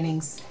new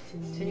beginnings.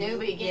 To new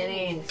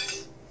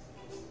beginnings.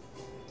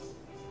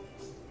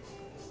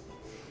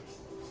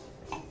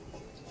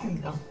 There you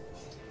go.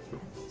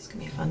 It's gonna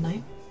be a fun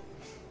night.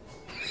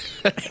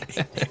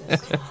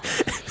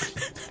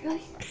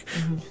 Really?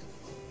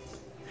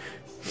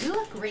 You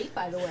look great,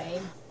 by the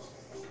way.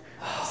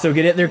 So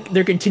get it?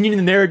 They're continuing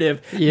the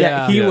narrative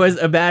Yeah. that he Yeah. was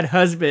a bad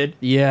husband,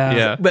 Yeah.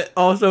 Yeah, but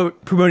also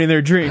promoting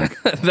their drink.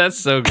 that's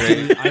so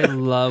great. I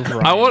love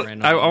Ryan I want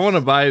Reynolds.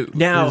 to buy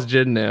Now, his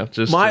gin now.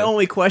 Just My to-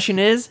 only question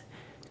is,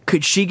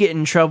 could she get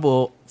in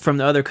trouble from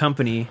the other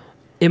company?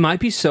 It might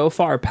be so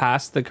far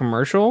past the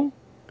commercial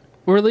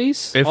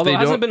release. If although they it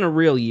hasn't don't- been a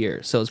real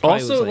year, so it's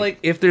probably Also, was like,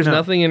 if there's No.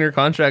 nothing in her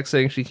contract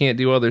saying she can't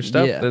do other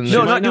stuff, Yeah. then She No,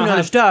 they- might not doing not other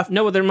have- stuff.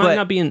 no, but there might but-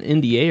 not be an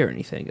NDA or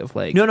anything of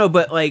like. No,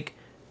 but like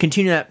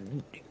continue that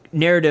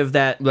narrative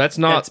that That's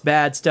not that's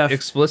bad stuff.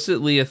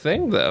 explicitly a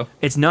thing though.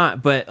 It's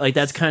not, but like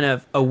that's kind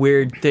of a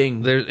weird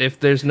thing. If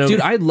there's no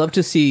Dude, I'd love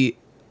to see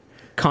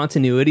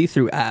continuity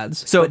through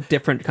ads. So, but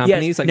different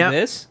companies yes, like now-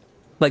 this.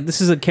 Like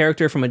this is a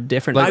character from a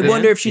different. Like I this-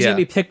 wonder if she's yeah. gonna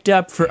be picked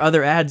up for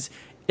other ads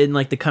in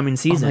like the coming Oh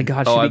season. my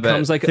god, Oh, I she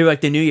becomes bet. like through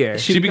like the new year.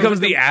 She becomes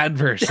the ad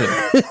person.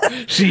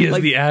 She is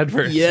the ad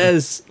person.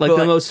 yes, like But,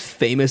 the like- most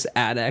famous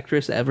ad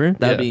actress ever.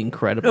 That'd Yeah. be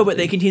incredible. No, but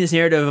they dude. continue this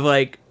narrative of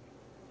like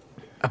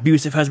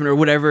abusive husband or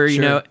whatever, you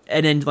Sure. know,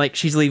 and then like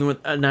she's leaving with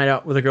a night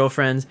out with her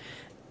girlfriends.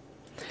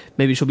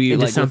 Maybe she'll be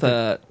into like something.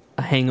 with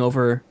a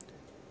hangover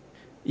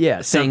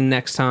Yeah, saying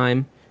next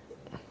time.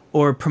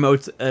 or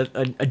promotes a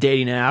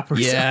dating app or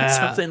Yeah.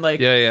 something like.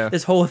 Yeah, yeah.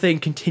 This whole thing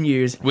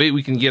continues. Wait,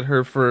 we can get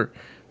her for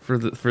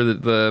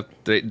the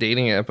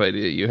dating app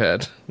idea you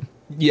had.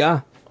 Yeah,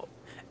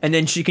 And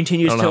then she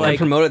continues I don't to know. like like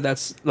promote it.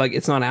 That's like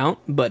it's not out,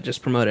 but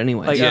just promote it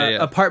anyway. like Yeah.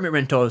 apartment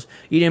rentals.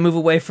 You need to move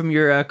away from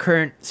your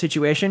current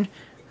situation.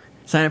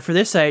 Sign up for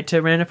this site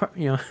to rent an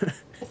apartment. You know,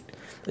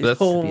 This That's-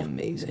 whole- That'd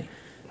be amazing.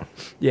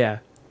 yeah.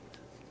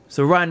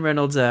 So Ryan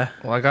Reynolds, Well,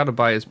 I got to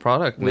buy his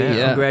product now.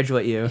 Yeah.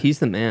 congratulate you. He's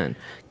the man.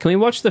 Can we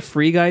watch the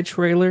Free Guy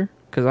trailer?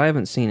 Because I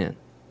haven't seen it.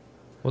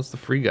 What's the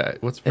free guy?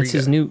 What's free It's guy?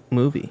 his new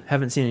movie.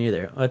 Haven't seen it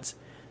either. Let's.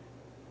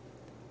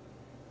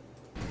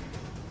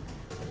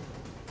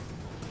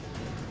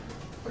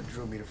 What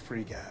drew me to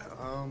Free Guy?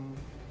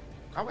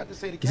 I'm about to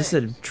say the Is this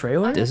a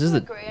trailer? This is the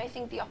agree. I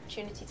think the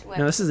opportunity to work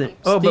No, this with isn't. you-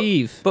 Oh,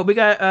 Steve. but we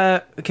got.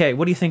 Okay,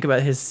 what do you think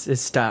about his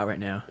style right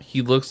now?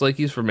 He looks like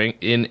he's from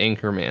in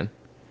Anchorman.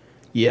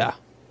 Yeah.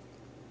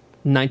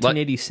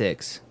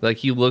 1986. Like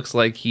he looks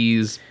like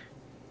he's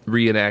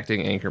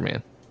reenacting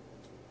Anchorman.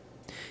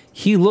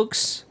 He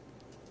looks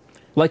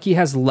like he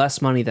has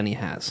less money than he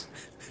has.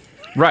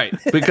 Right,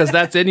 because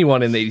that's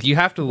anyone in the. You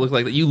have to look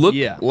like that. You look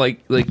Yeah.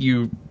 like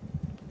you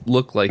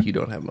look like you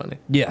don't have money.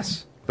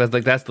 Yes.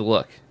 That's the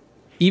look.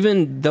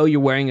 Even though you're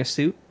wearing a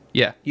suit,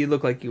 Yeah. you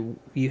look like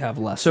you have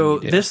less. So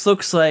than you do. this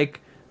looks like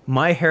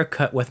my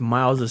haircut with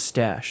Miles'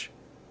 stash.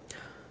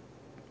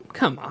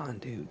 Come on,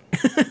 dude.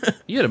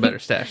 You had a better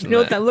stash than You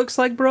know what that looks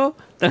like, bro?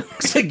 That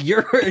looks like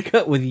your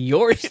haircut with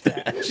your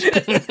stash.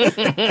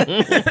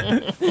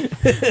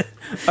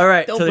 All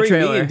right, Don't so the bring me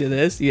trailer. into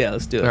this. Yeah,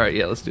 let's do it. All right,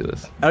 yeah, let's do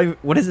this. I don't even,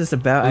 what is this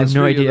about? I have This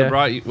no video that idea.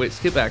 brought you- wait,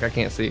 skip back. I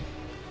can't see.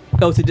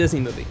 Oh, it's a Disney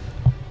movie.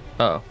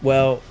 Oh,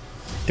 Well,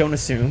 don't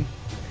assume.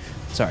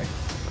 Sorry.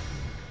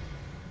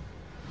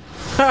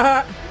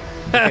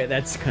 Okay,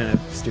 that's kind of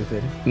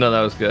stupid. no,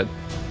 that was good.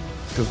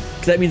 'Cause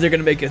that means they're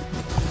gonna make a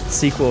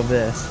sequel of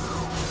this,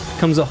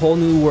 Comes a whole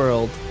new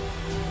world.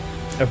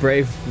 a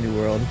brave new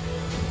world.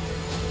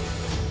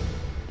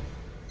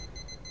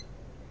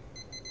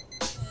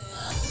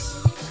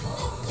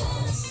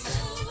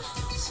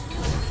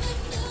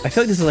 I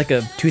feel like this is like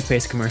a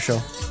toothpaste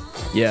commercial.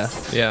 Yeah.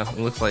 Yeah, it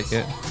looks like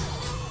it.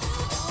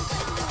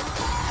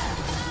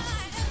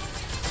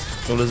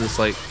 What is this,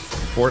 like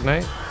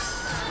Fortnite?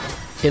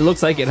 It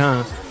looks like it,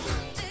 huh?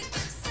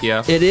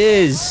 Yeah. It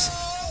is.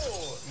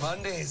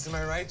 Mondays, am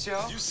I right,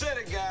 Joe? You said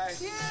it, guy.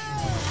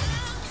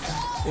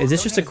 Is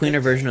this just a cleaner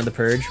version of The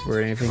Purge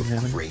where anything can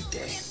happen? Great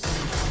day.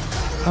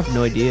 I have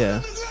no idea.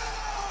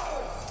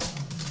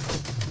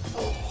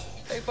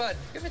 Hey, bud,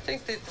 you ever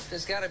think that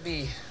there's got to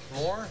be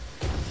more?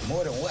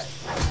 More than what?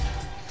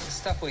 The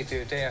stuff we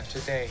do day after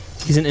day.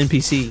 He's an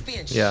NPC.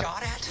 Being Yeah.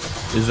 shot at?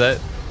 Is that?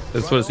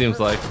 That's what it seems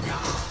like.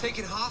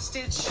 Taken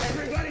hostage?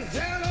 Everybody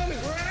down on the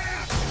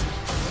ground!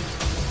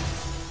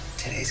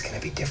 Today's gonna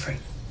be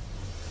different.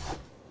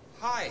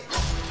 Hi.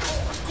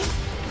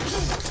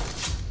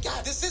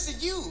 God, this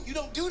isn't you. You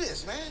don't do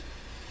this, man.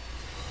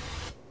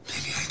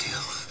 Maybe I do.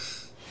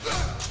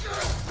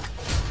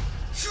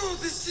 Joe,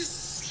 this is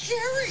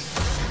scary.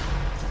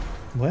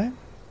 What?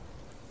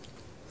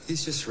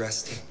 He's just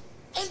resting.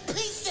 In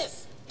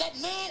pieces. That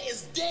man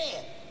is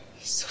dead.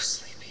 He's so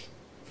sleepy.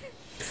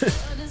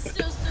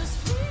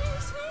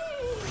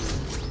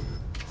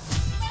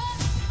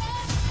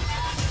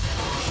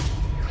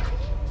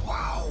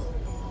 Wow.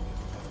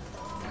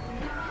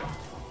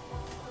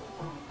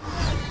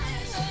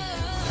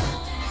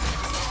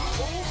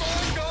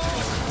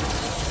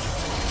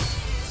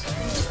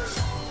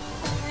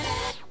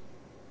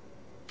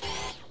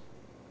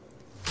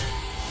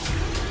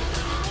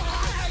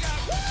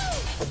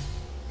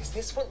 Is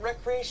this what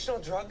recreational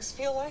drugs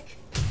feel like?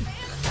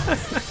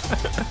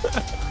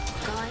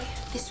 Guy,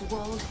 this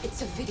world,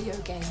 it's a video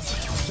game.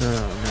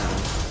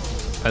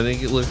 I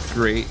think it looks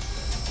great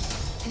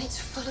And it's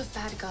full of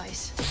bad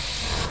guys.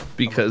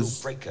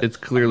 because it's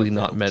clearly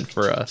not meant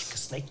for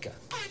us,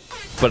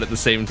 but at the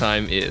same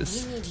time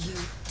is. We need you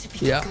to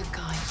be Yeah. a good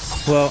guy.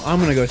 Well, I'm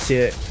gonna go see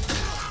it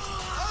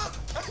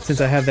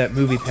since I have that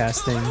movie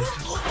pass thing.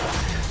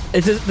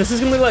 This is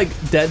gonna be like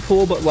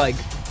Deadpool, but like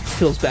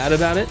feels bad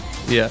about it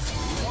Yeah.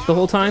 the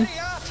whole time.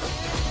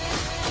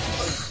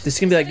 This is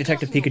gonna be like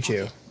Detective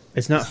Pikachu.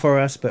 It's not for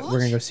us, but we're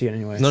gonna go see it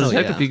anyway. No, Oh,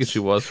 Detective yeah. Pikachu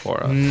was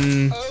for us.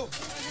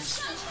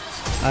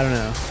 I don't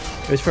know.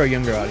 It was for a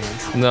younger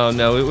audience.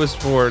 No, it was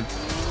for.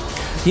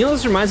 You know what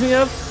this reminds me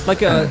of?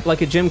 Like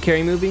a Jim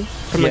Carrey movie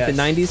from like the Yes.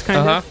 90s kind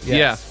Uh huh. of.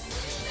 Yeah.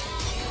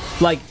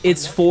 Like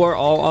it's for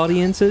all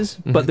audiences,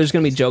 but there's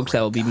gonna be jokes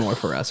that will be more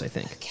for us, I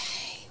think.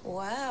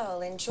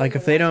 Well, enjoy Like your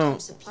if they lifetime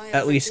don't supply of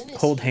at least divinity.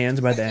 hold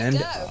hands by the Where'd you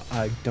end, go?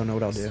 I don't know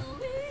what I'll do.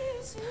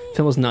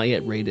 Film was not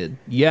yet rated.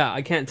 Yeah,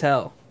 I can't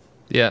tell.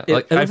 Yeah, It-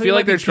 like it I looks feel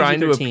like like it might they're be trying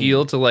to PG-13.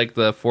 appeal to like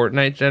the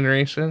Fortnite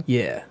generation.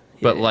 Yeah,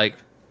 But like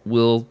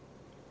we'll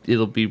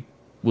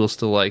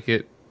still like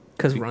it.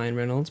 because Ryan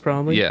Reynolds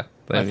probably. Yeah,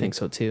 I think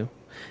so too.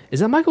 Is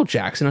that Michael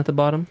Jackson at the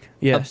bottom?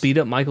 Yes. A beat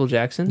up Michael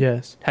Jackson.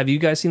 Yes. Have you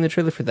guys seen the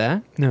trailer for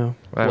that? No.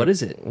 What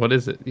is it? What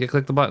is it? Yeah,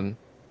 click the button.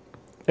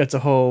 It's a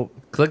whole.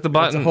 Click the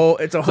button.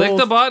 It's a Click whole.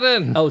 the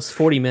button. Oh, it's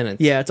 40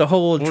 minutes. Yeah, it's a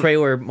whole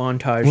trailer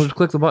montage. We'll just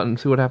click the button.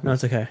 See what happens. No,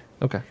 it's okay.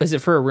 Okay. Is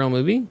it for a real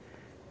movie?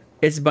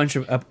 It's a bunch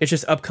of. It's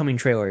just upcoming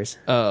trailers.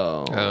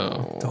 Oh.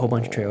 It's a whole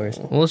bunch of trailers.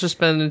 Well, let's just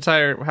spend an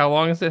entire. How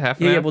long is it? Half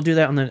an Yeah, hour. we'll do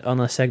that on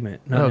the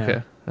segment. Not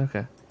Okay. now.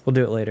 Okay. We'll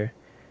do it later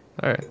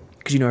All right.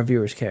 because our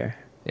viewers care.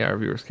 Yeah, our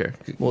viewers care.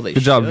 Well, they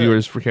Good job, should.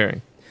 viewers, for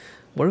caring.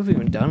 What have we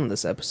even done in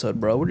this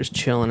episode, bro? We're just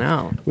chilling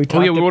out. We Oh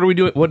talked. yeah, what are we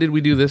doing? What did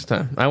we do this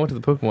time? I went to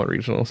the Pokemon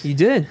regionals You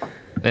did.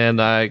 and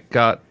I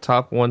got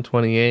top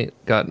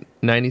 128. Got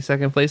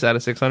 92nd place out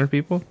of 600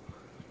 people.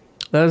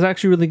 That was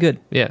actually really good.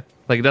 Yeah,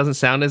 like it doesn't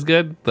sound as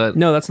good, but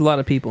No, that's a lot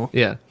of people.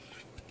 yeah,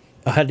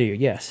 Ahead of you,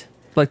 yes.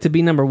 Like to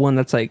be number one,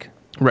 that's like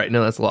right.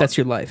 No, that's a lot. that's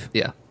your life.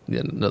 Yeah.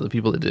 Yeah, no, the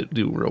people that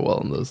do real well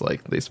in those,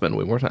 like, they spend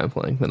way more time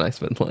playing than I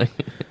spend playing.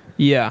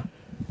 Yeah.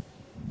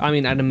 I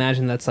mean, I'd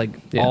imagine that's like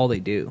Yeah. all they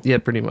do. Yeah,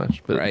 pretty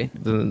much. But Right.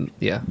 then,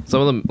 yeah, some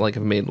of them like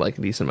have made like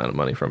a decent amount of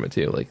money from it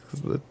too. Like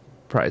 'cause the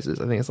prizes,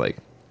 I think it's like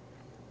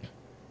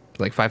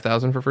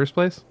 5,000 for first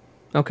place.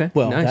 Okay.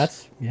 Well, nice.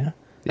 that's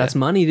That's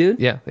money, dude.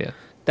 Yeah, yeah.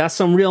 That's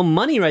some real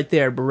money right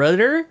there,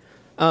 brother.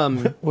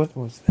 What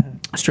was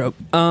that? Stroke.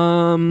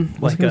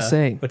 What was I gonna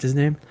say? What's his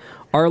name?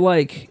 Are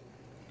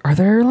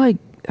there like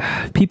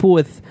people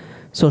with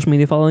social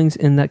media followings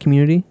in that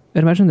community?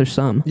 I'd imagine there's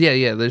some. Yeah,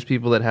 yeah. There's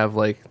people that have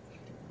like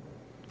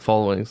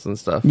followings and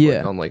stuff. Yeah.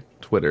 Like, on like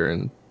Twitter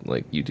and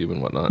like YouTube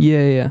and whatnot.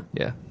 Yeah.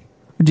 Yeah.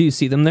 Do you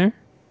see them there?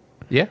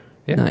 Yeah.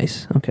 Yeah.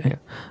 Nice. Okay. Yeah.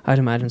 I'd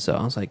imagine so.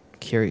 I was like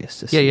curious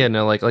to see. Yeah, yeah.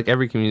 No, like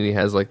every community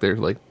has like their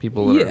like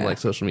people that are Yeah. on like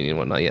social media and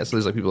whatnot. Yeah. So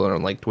there's like people that are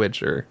on like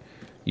Twitch or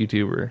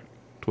YouTube or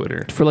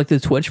Twitter. For like the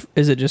Twitch,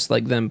 is it just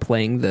like them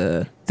playing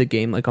the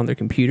game like on their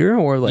computer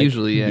or like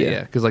Usually,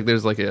 yeah. Because like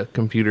there's like a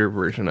computer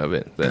version of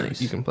it that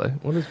Nice. you can play.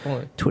 What is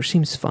playing? Twitch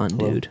seems fun,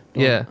 dude.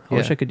 Yeah, I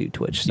wish yeah. I could do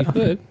Twitch You stuff.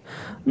 could.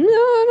 No, not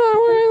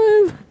where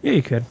I live. Yeah,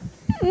 you could.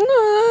 No,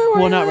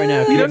 Well, not right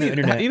now. 'cause You you don't have need no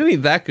internet. You don't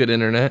need that good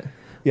internet.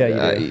 Yeah,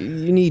 you do.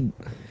 you need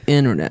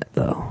internet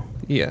though.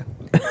 Yeah,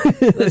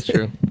 that's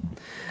true.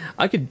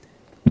 I could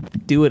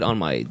do it on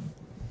my.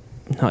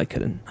 No, I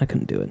couldn't. I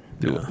couldn't do it.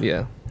 Do it.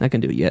 Yeah, I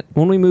can do it yet.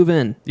 When we move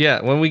in,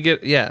 yeah. When we get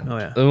Oh,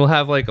 yeah. then we'll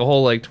have like a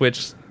whole like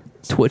Twitch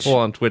full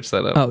on Twitch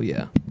setup. Oh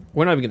yeah,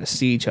 we're not even gonna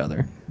see each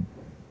other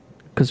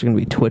because we're gonna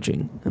be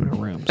twitching in our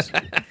rooms.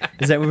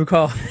 Is that what we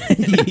call?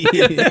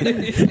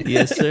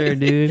 Yes, sir,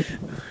 dude.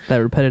 That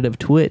repetitive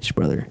twitch,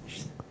 brother.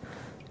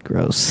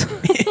 Gross.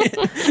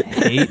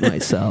 Hate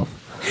myself.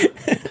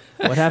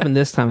 What happened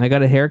this time? I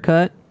got a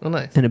haircut Oh,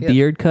 nice. and a Yeah.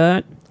 beard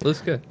cut.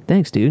 Looks good.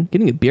 Thanks, dude.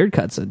 Getting a beard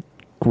cut's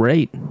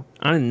great.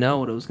 I didn't know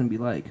what it was gonna be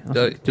like. I was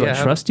like, do I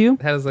Yeah, trust you?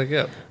 How does that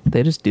go?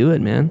 They just do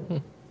it,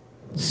 man.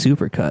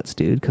 Super cuts,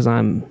 dude. Because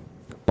I'm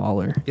a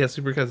baller. Yeah,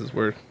 Supercuts is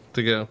where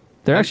to go.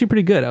 They're actually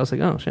pretty good. I was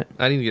like, oh shit.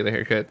 I need to get a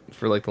haircut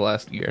for like the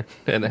last year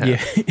and a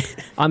half. Yeah.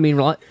 I mean,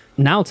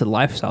 now it's a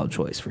lifestyle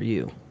choice for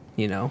you.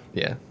 You know.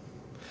 Yeah.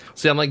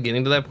 See, I'm like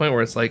getting to that point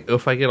where it's like,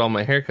 if I get all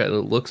my haircut, it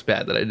looks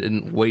bad that I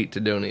didn't wait to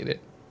donate it.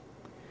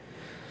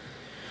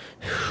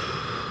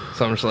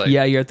 So I'm just like,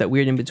 Yeah, you're at that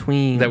weird in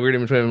between. that weird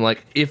in between. I'm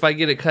like, if I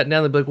get it cut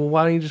down, they'll be like, well,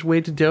 why don't you just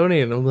wait to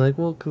donate? And I'm like,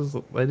 well, because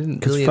I didn't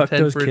 'Cause really fuck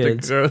intend those for it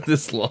kids. to grow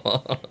this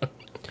long.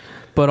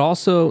 But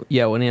also,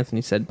 yeah, what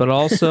Anthony said. But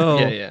also,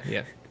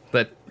 yeah.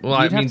 That well,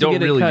 I you'd have mean, to don't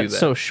get it really cut do that.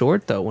 so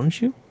short, though,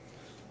 wouldn't you?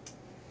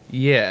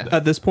 Yeah,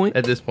 At this point,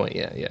 at this point,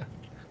 yeah.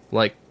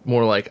 Like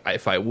more like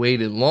if I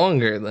waited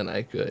longer, then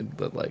I could.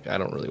 But like, I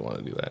don't really want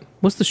to do that.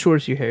 what's the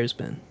shortest your hair's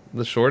been?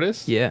 The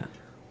shortest? Yeah.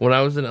 When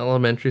I was in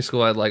elementary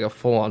school, I had like a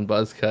full-on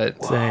buzz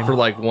cut Same. for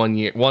like 1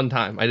 year. One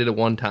time, I did it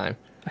one time.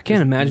 I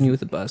can't imagine you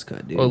with a buzz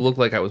cut, dude. Well, it looked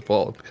like I was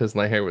bald because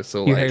my hair was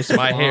so Your like hair's so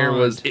my hair blonde.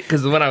 was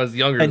because when I was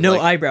younger, it And was no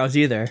like, eyebrows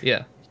either.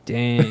 yeah.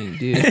 Dang,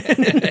 dude.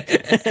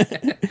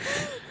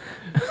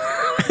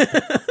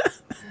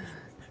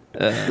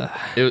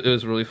 It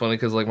was really funny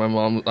because like my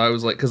mom, I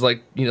was like, because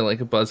like you know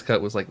like a buzz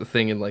cut was like the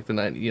thing in like the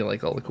 90s, you know,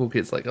 like all the cool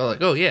kids like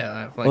oh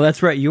yeah, like, Well,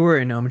 that's right. You were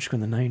in elementary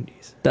school in the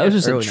 90s. That was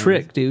just a Early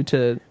trick, dude,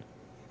 to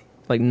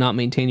like not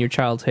maintain your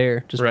child's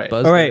hair. Just Right.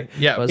 buzz All right. it.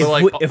 Yeah, Buzz but it.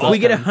 like, If we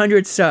get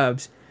 100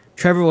 subs,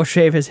 Trevor will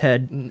shave his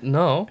head.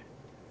 no,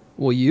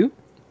 Will you?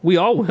 We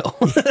all will.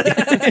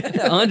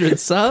 100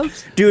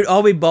 subs? Dude,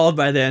 I'll be bald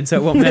by then, so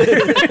it won't matter.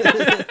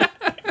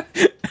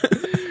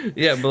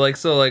 yeah, but like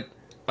so like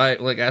I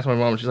like asked my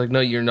mom, she's like, no,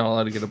 you're not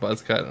allowed to get a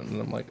buzz cut,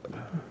 and I'm like,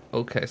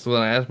 okay. So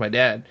then I asked my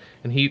dad,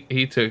 and he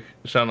took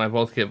Sean and I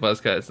both get buzz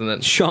cuts, and then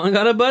Sean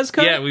got a buzz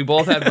cut? yeah, we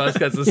both had buzz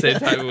cuts at the same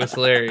time. It was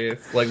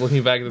hilarious. Like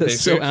looking back at the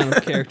That's picture. so out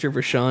of character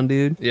for Sean,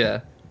 dude.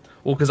 Yeah.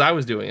 Well, because I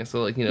was doing it,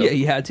 so like you know. Yeah,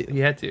 you had to. He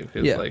had to.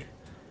 'Cause, Yeah. like,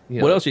 you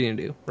know, What else are you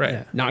gonna do? Right.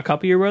 Yeah. Not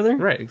copy your brother?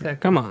 Right.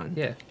 Exactly. Come on.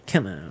 Yeah.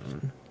 Come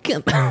on.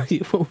 Come on.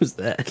 What was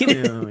that? Come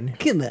on.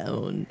 Come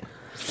on.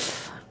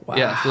 Wow.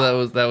 Yeah, so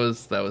that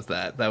was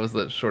that. That was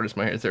the shortest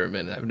my hair's ever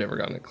been. I've never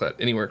gotten it cut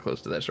anywhere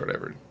close to that short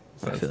ever.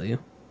 I feel you.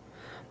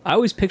 I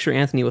always picture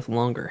Anthony with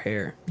longer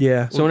hair.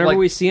 Yeah. So whenever Like,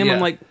 we see him, yeah. I'm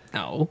like,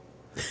 no.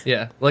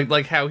 Yeah,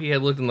 like how he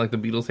had looked in like the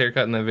Beatles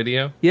haircut in that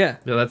video. Yeah.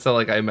 Yeah, that's how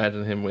like I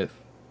imagine him with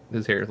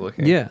his hair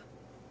looking. Yeah.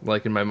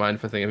 Like in my mind,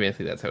 if I think of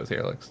Anthony, that's how his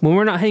hair looks. When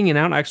we're not hanging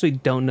out, I actually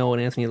don't know what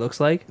Anthony looks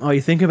like. Oh,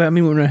 you think about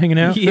me when we're hanging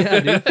out? Yeah,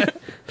 dude.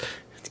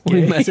 When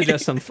we message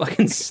us some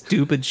fucking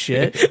stupid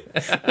shit.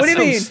 What do you Some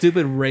mean?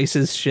 stupid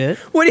racist shit.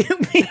 What do you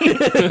mean?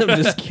 I'm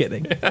just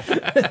kidding.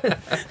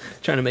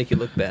 Trying to make you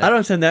look bad. I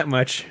don't send that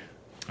much.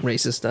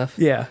 Racist stuff.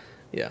 Yeah.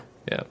 Yeah.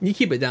 Yeah. You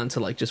keep it down to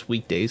like just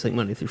weekdays, like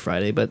Monday through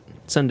Friday, but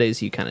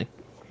Sundays you kind of.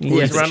 Well,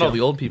 he's around all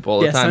the old people all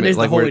the Yeah, time. Sunday's It,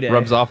 like the where holy it day.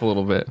 rubs off a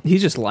little bit.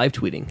 He's just live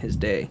tweeting his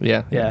day.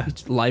 Yeah. Yeah.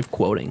 He's live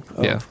quoting.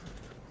 Yeah.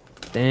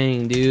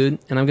 Dang, dude.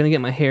 And I'm going to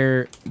get my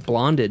hair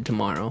blonded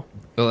tomorrow.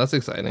 Oh, that's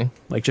exciting.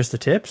 Like just the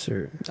tips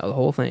or Oh, the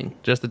whole thing.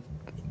 Just the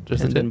And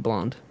then tip.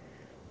 blonde.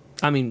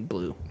 I mean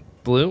blue.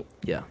 Blue,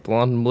 Yeah.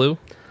 blonde, and blue,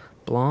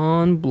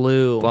 Blonde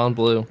blue. blonde,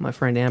 blue. My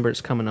friend Amber's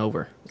coming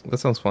over. That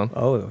sounds fun.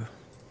 oh.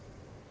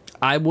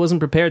 I wasn't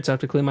prepared, so I have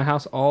to clean my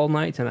house all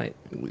night tonight.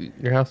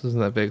 Your house isn't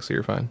that big, so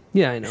you're fine.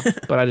 Yeah, I know.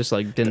 But I just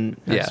like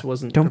didn't. I Yeah. just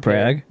wasn't Don't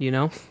prepared, brag. You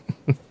know?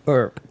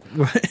 Or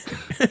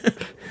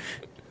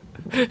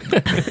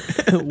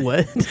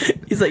What?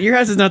 he's like, your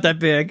house is not that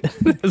big.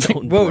 It's like,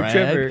 Don't whoa, brag.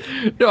 Trevor.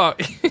 No,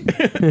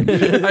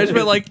 I just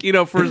meant like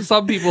for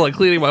some people, like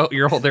cleaning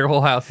their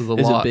whole house is a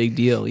It's lot. a big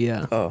deal,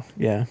 yeah. Oh,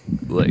 yeah.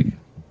 like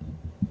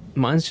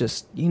Mine's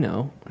just,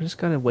 I just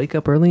gotta wake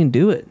up early and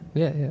do it.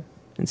 yeah.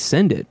 And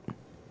send it.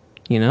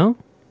 You know?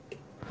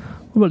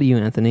 What about you,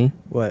 Anthony?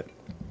 What?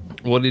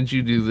 What did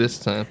you do this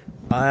time?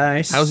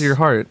 How's your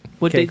heart?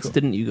 What Okay, dates cool.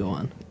 didn't you go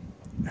on?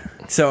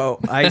 So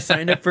I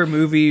signed up for a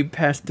movie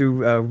pass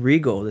through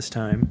Regal this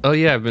time. Oh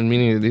yeah, I've been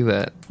meaning to do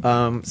that.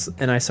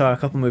 And I saw a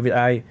couple movies.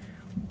 I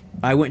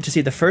went to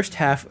see the first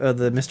half of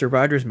the Mr.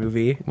 Rogers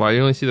movie Why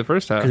you only see the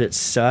first half? because it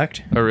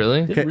sucked. Oh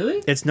really? Did it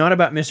really? It's not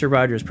about Mr.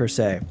 Rogers per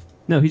se.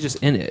 No, he's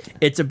just in it.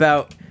 It's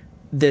about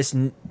this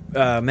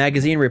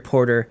magazine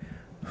reporter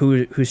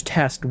who's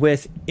tasked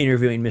with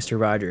interviewing Mr.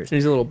 Rogers. And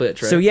he's a little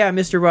bitch, right? So yeah,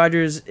 Mr.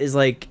 Rogers is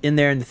like in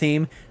there in the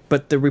theme,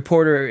 but the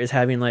reporter is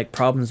having like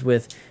problems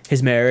with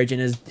his marriage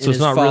and his So it's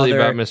not really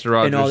about Mr.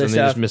 Rogers, and all and this they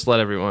just stuff. misled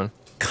everyone.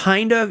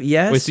 Kind of,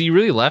 yes. Wait, so you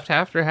really left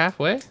after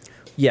halfway?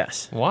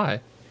 Yes,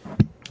 Why?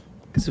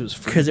 Because it was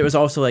free. because it was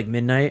also like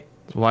midnight.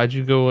 Why'd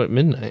you go at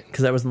midnight?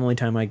 Because that was the only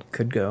time I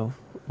could go.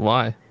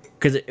 Why?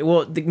 Because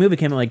the movie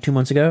came out like 2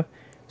 months ago,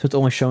 so it's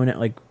only showing at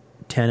like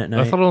 10 at night.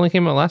 I thought it only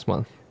came out last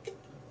month.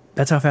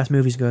 That's how fast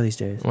movies go these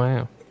days.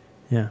 Wow.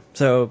 Yeah.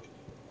 So,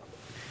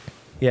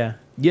 yeah.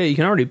 Yeah, you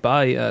can already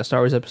buy Star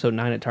Wars Episode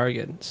 9 at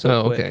Target. So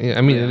Oh, okay. Yeah,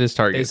 I mean, it is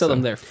Target, They sell so-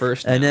 them there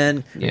first. And now.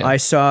 then Yeah. I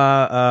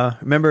saw,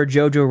 remember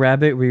Jojo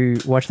Rabbit? We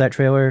watched that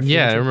trailer.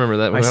 Yeah, I remember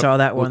that. I saw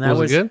that one. That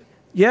was it good?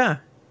 Yeah.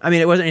 I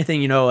mean, it wasn't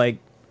anything, like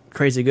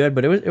crazy good,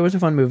 but it was a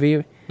fun movie.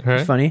 It was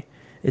Alright. funny.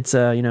 It's,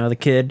 the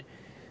kid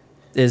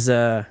is,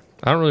 I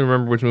don't really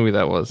remember which movie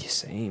that was.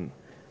 Same.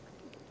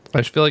 I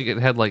just feel like it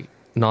had like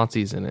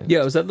Nazis in it.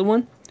 Yeah, was that the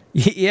one?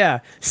 yeah.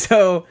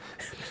 So,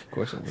 Of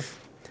course it was.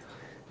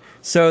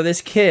 so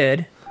this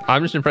kid,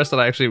 I'm just impressed that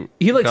I actually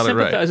He like got it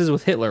right. sympathizes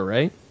with Hitler,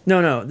 right?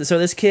 no. So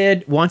this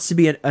kid wants to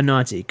be a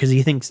Nazi because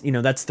he thinks,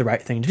 that's the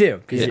right thing to do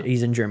because Yeah.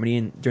 he's in Germany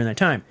and during that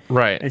time.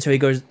 Right. And so he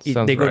goes,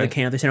 Sounds they go to right.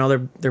 camp, they send all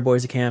their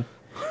boys to camp.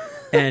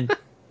 And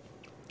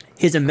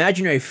his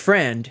imaginary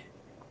friend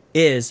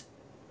is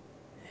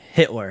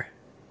Hitler.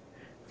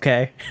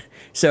 Okay?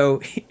 So,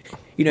 Why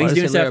he's does doing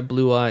Hitler stuff. have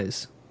blue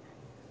eyes?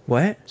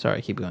 What?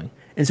 Sorry, keep going.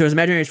 And so his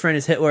imaginary friend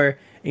is Hitler, and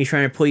he's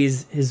trying to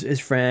please his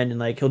friend, and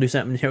like he'll do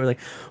something, and Hitler's like,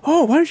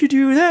 "Oh, why don't you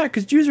do that?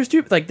 Because Jews are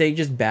stupid." Like they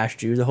just bash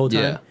Jews the whole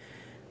time.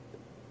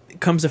 Yeah.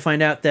 Comes to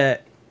find out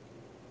that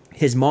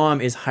his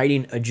mom is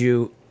hiding a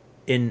Jew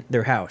in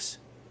their house,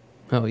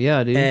 Oh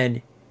yeah, dude.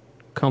 and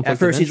Conflict at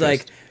first of he's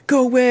like, interest.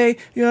 "Go away,"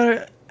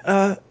 and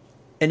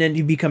then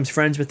he becomes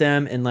friends with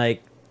them and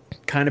like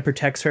kind of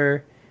protects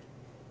her,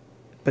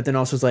 but then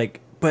also is like,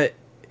 "But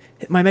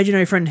my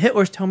imaginary friend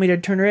Hitler's telling me to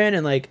turn her in,"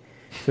 and like,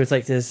 so it's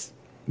like this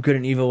good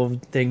and evil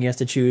thing he has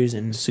to choose,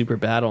 and super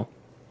battle.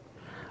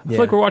 I Yeah. feel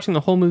like we're watching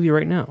the whole movie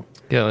right now.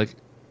 Yeah, like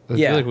I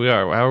Yeah. feel like we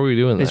are. How are we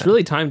doing that? It's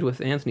really timed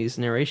with Anthony's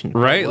narration.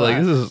 right. Like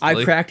this is. I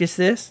like, practiced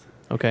this.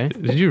 Okay.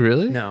 Did you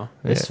really? No,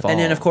 This fall. and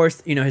then of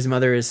course his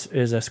mother is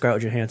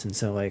Scarlett Johansson,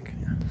 so like,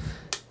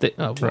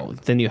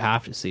 Then you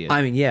have to see it.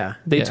 I mean, yeah,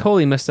 They Yeah.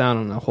 totally missed out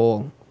on the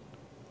whole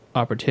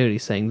opportunity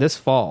saying this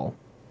fall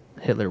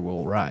Hitler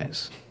will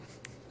rise.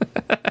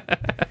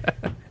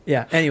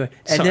 yeah. Anyway,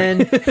 and Sorry.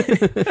 then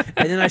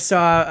and then I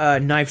saw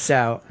Knives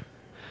Out.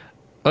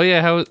 Oh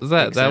yeah, how was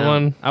that? Big That sound.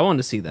 one. I wanted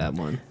to see that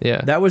one.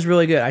 Yeah. That was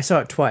really good. I saw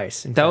it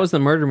twice. in That fact. was the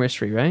murder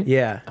mystery, right?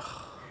 Yeah.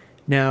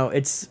 Now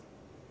it's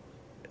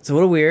a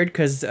little weird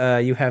because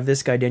you have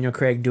this guy Daniel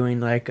Craig doing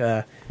like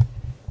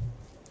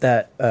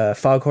that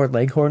Foghorn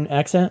Leghorn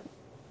accent,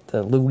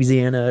 the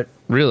Louisiana.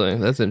 Really,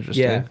 that's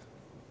interesting. Yeah.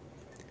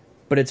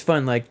 but it's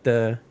fun. Like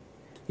you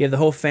have the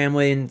whole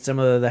family and some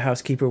of the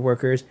housekeeper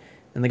workers,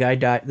 and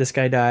this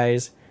guy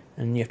dies,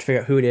 and you have to figure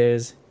out who it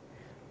is.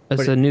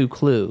 That's a new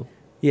clue.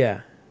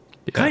 Yeah,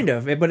 kind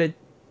of. But it.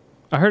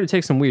 I heard it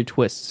takes some weird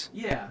twists.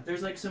 Yeah,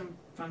 there's like some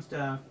fun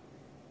stuff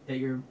that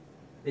you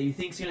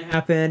think's gonna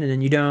happen, and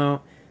then you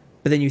don't.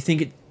 But then you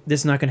think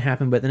this is not gonna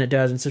happen, but then it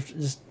does, and so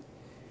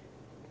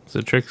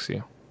it tricks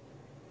you.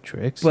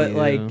 But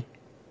like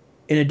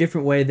in a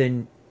different way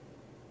than,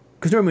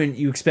 because normally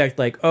you expect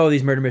like, oh,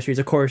 these murder mysteries,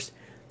 of course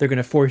they're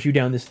gonna force you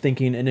down this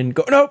thinking, and then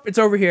go, nope, it's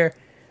over here.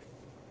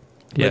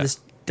 Yeah, but this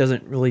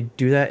doesn't really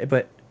do that.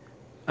 But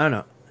I don't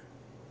know.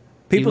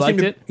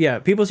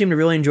 People seem to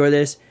really enjoy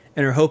this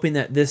and are hoping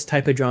that this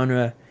type of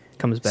genre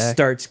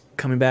starts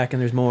coming back,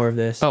 and there's more of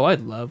this. Oh,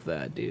 I'd love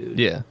that, dude.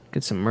 Yeah,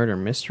 get some murder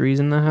mysteries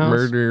in the house.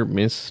 Murder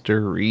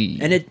mystery,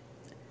 and it.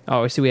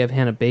 Oh, I see. We have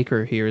Hannah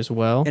Baker here as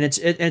well, and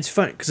it's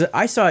fun because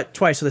I saw it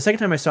twice. So the second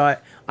time I saw it,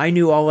 I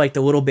knew all like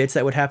the little bits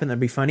that would happen that'd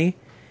be funny,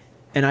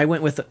 and I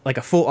went with like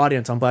a full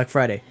audience on Black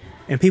Friday,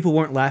 and people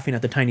weren't laughing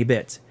at the tiny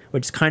bits,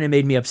 which kind of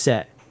made me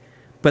upset.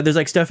 But there's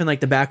like stuff in like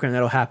the background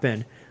that'll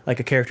happen, like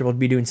a character will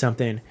be doing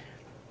something,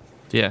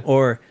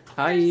 or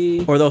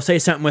they'll say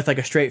something with like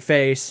a straight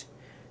face,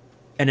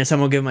 and then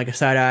someone will give them like a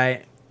side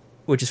eye,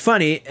 which is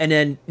funny, and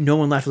then no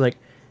one laughed. Like,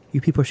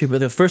 you people are stupid. But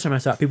the first time I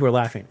saw it, people were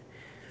laughing,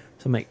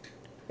 so I'm like.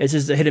 It's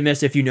just a hit and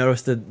miss if you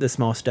notice the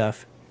small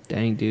stuff.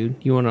 Dang, dude.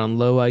 You went on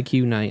low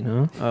IQ night,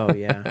 huh? Oh,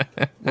 yeah.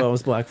 Well, it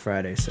was Black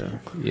Friday, so...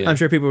 Yeah. I'm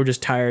sure people were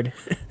just tired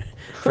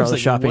for all the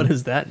shopping. What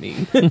does that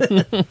mean?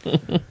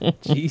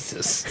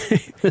 Jesus.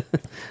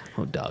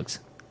 Oh, dogs.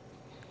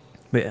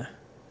 But yeah,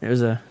 it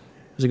was a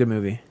good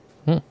movie.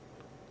 I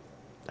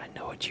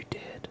know what you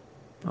did.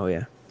 Oh,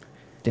 yeah.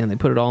 Damn, they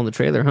put it all in the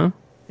trailer, huh?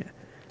 Yeah.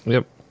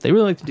 Yep. They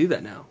really like to do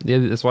that now. Yeah,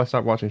 that's why I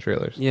stopped watching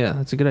trailers. Yeah,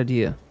 that's a good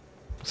idea.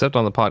 Except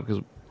on the pod,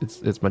 because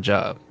it's my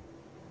job.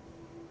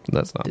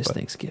 That's not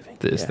Thanksgiving.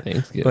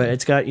 Thanksgiving. But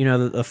it's got,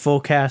 the full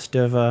cast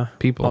of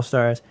people. All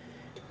stars.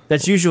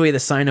 That's usually the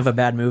sign of a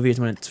bad movie, is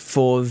when it's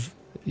full of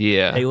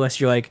A-list.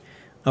 You're like,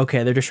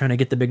 okay, they're just trying to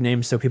get the big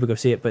names so people go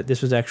see it, but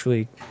this was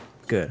actually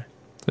good.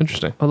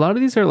 Interesting. A lot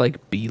of these are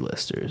like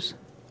B-listers.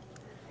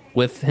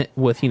 With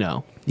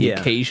the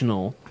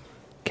occasional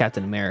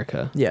Captain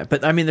America. Yeah,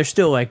 but I mean, they're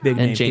still like big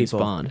name and James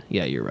people. Bond.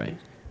 Yeah, you're right.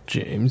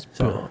 James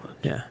Bond.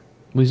 Yeah.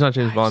 Well, he's not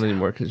James Bond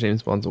anymore because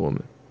James Bond's a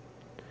woman.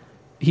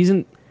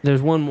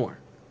 There's one more,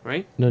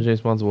 right? No,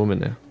 James Bond's a woman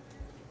now.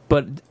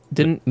 But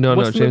didn't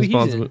James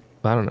Bond's.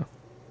 I don't know.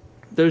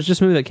 There's just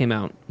a movie that came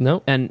out.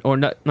 No, or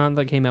not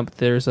that came out, but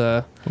there's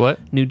a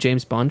new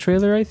James Bond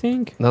trailer, I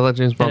think. No, that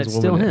James Bond's and a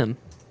it's woman. Still him.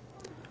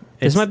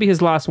 This might be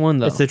his last one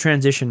though. It's the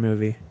transition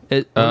movie.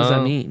 What does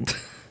that mean?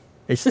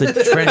 It's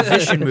the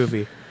transition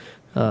movie.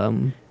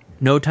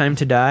 No Time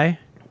to Die.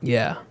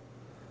 Yeah.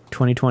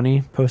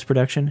 2020 post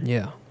production.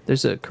 Yeah.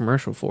 There's a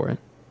commercial for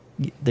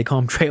it. They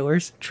call them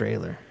trailers.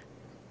 Trailer.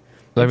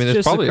 I mean,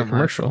 there's probably a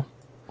commercial.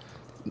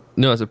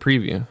 No, it's a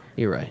preview.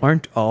 You're right.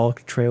 Aren't all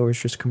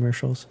trailers just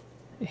commercials?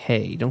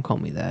 Hey, don't call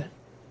me that.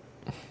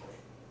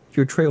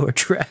 Your trailer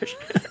trash.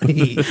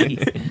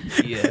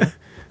 Yeah.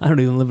 I don't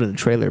even live in a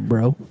trailer,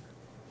 bro.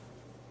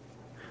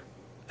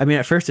 I mean,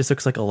 at first this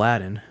looks like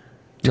Aladdin.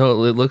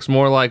 No, it looks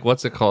more like,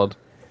 what's it called?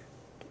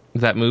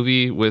 That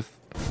movie with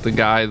the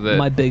guy that...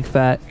 My Big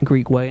Fat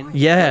Greek Wedding?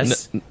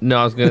 Yes. No,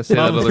 I was going to say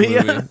that other movie.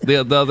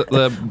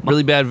 The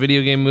really bad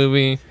video game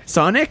movie.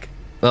 Sonic?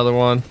 The other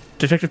one.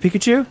 Detective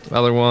Pikachu?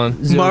 Other one.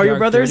 Mario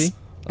Brothers?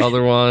 30?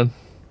 Other one.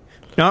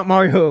 Not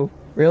Mario.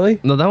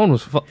 Really? No, that one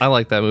was... I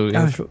liked that movie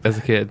as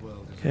a kid.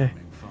 Okay.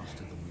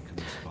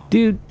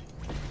 Dude,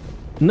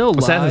 no lie.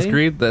 Assassin's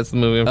Creed, that's the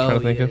movie I'm trying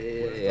to think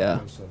of. Yeah.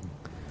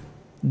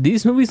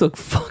 These movies look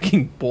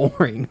fucking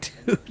boring,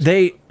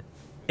 dude.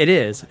 It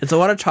is. It's a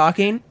lot of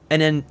talking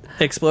and then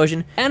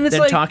explosion and it's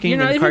then like, talking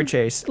and then car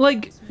chase.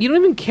 Like, you don't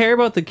even care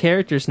about the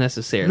characters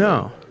necessarily.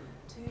 No.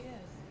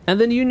 And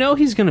then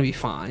he's going to be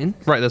fine.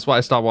 Right, that's why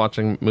I stopped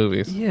watching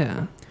movies.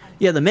 Yeah.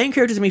 Yeah, the main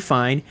character's going to be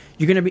fine.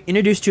 You're going to be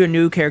introduced to a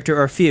new character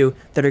or a few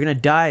that are going to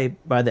die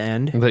by the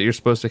end. That you're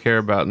supposed to care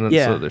about, and then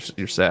so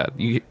you're sad.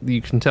 You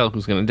can tell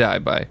who's going to die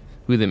by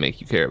who they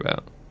make you care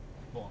about.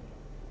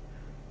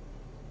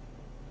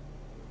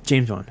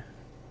 James Bond.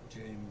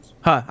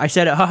 Huh, I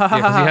said it. Ha ha ha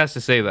Yeah, because ha. he has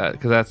to say that,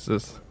 because that's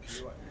just...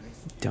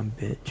 Dumb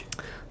bitch.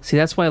 See,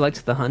 that's why I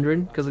liked The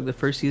 100, because like the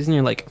first season,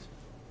 you're like,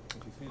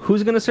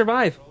 who's going to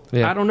survive?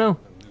 Yeah. I don't know.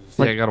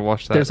 Like, I gotta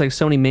watch that. There's like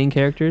so many main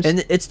characters.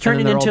 And it's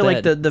turning and into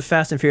like the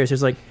Fast and Furious.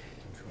 There's like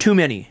too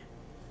many.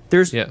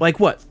 There's like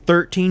what,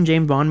 13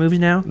 James Bond movies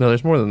now? No,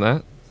 there's more than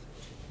that.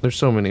 There's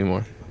so many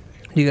more.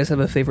 Do you guys have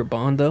a favorite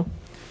Bond though?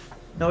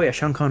 Oh yeah,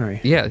 Sean Connery.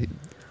 Yeah.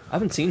 I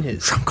haven't seen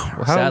his. Sean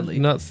Connery. Sadly.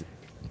 Nuts.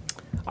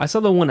 I saw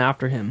the one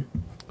after him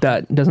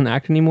that doesn't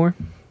act anymore.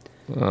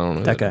 I don't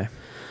know. That guy.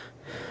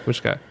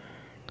 Which guy?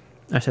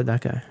 I said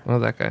that guy. Oh,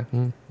 that guy.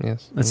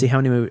 Yes. Let's see how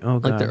many movies. Oh,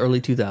 God. Like the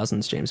early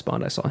 2000s James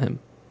Bond, I saw him.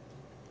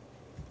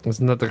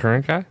 Wasn't that the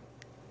current guy?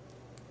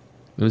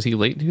 Was he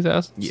late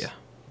 2000s? Yeah.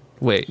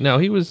 Wait, no,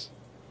 he was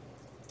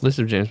list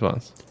of James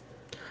Bonds.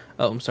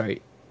 Oh, I'm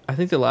sorry. I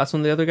think the last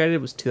one the other guy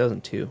did was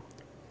 2002.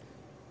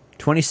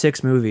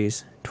 26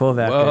 movies, 12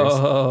 actors.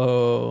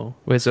 Whoa.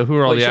 Wait, so who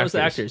are all the show actors? us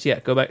the actors. Yeah,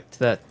 go back to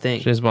that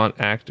thing. James Bond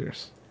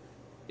actors.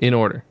 In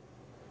order.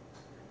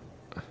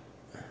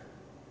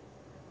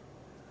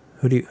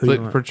 Who do you Click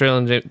want? portrayal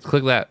and James.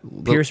 Click that.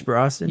 Pierce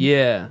Brosnan?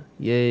 Yeah.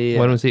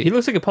 When was he? He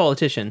looks like a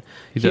politician.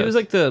 He He does. was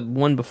like the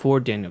one before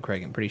Daniel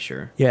Craig, I'm pretty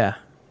sure. Yeah.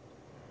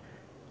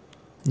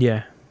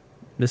 Yeah.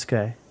 This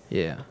guy.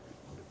 Yeah.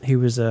 He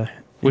was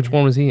Which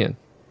one was he in?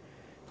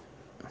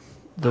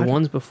 The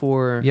ones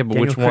before... Yeah, but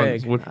Daniel which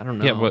Craig. ones? I don't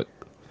know. Yeah, but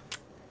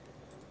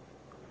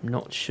I'm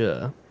not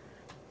sure.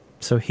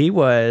 So he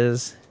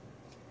was...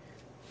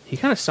 He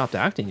kind of stopped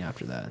acting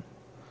after that.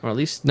 Or at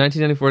least...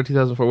 1994,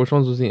 2004. Which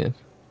ones was he in?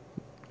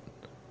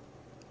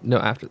 No,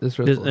 after this.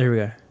 There we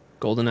go.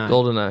 GoldenEye.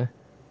 GoldenEye.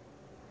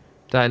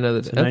 Did I know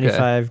that? So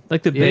 95.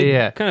 Like the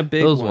big, kind of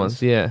big those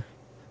ones. Yeah.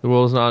 The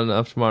world's not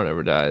enough. Tomorrow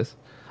never dies.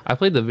 I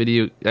played like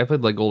GoldenEye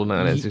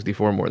on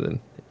N64 more than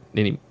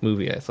any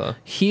movie I saw.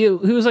 He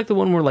was like the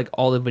one where like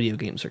all the video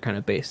games are kind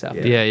of based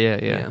after.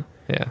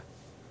 Yeah.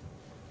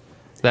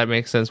 That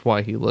makes sense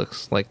why he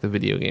looks like the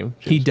video game.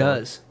 He James Bond.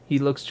 does. He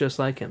looks just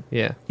like him.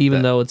 Yeah.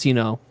 Even though it's,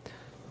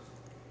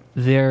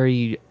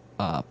 very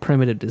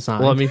primitive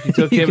design. Well, I mean, if you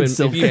took You him can and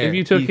still if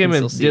you took you can him and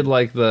still see did it.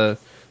 like the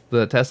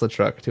Tesla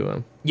truck to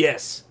him,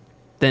 Yes.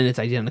 Then it's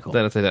identical.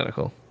 then it's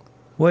identical.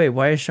 Wait,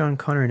 why is Sean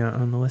Connery not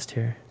on the list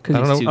here? Because I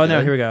don't he's know. too Oh, no,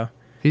 good. here we go.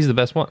 He's the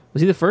best one.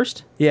 Was he the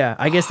first? Yeah,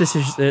 I guess this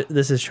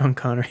is Sean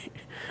Connery.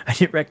 I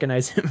didn't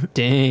recognize him.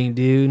 Dang,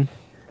 dude.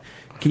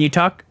 Can you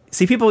talk?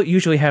 See, people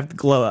usually have the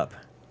glow up.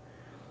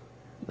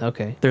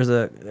 Okay. There's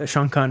a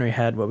Sean Connery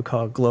had what we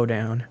call a glow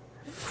down.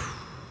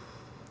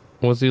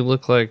 What does he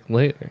look like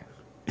later?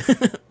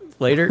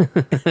 Later,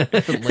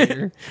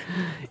 Later.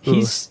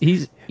 he's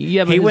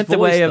yeah, but he his went the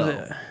voice, way of though,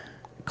 the.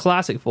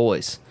 classic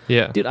voice.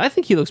 Yeah. Dude, I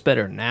think he looks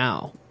better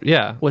now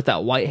Yeah. with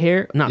that white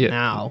hair. Not Yeah.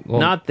 now. Well,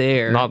 not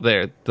there. Not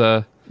there.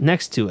 The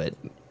next to it.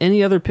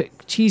 Any other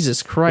pic?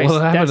 Jesus Christ! Well,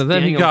 what happened That's to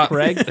them? He Daniel got-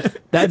 Craig.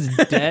 That's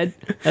dead.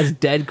 That's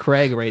dead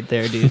Craig right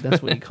there, dude.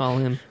 That's what you call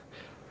him.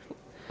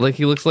 like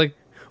he looks like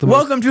the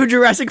Welcome to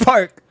Jurassic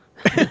Park.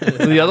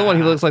 the other one.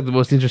 He looks like the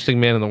most interesting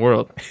man in the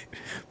world.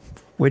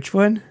 Which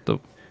one?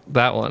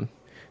 That one.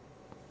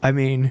 I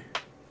mean,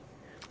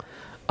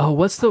 Oh,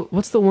 what's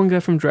the one guy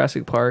from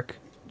Jurassic Park?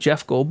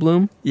 Jeff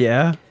Goldblum.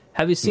 yeah.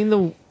 Have you seen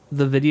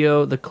the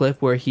video, the clip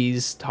where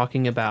he's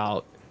talking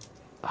about?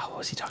 Oh, what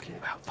was he talking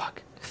about?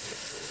 Fuck.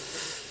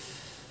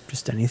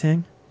 Just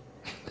anything.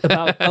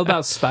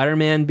 About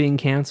Spider-Man being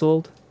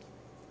canceled,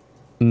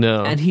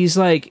 No. and he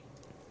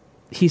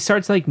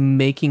starts like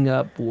making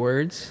up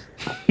words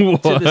to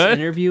What? this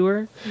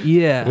interviewer.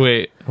 Yeah.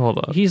 Wait, hold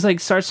on. He's like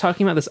starts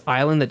talking about this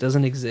island that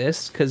doesn't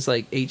exist because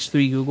like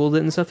H3 Googled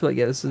it and stuff. They're like,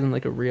 yeah, this isn't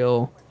like a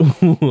real.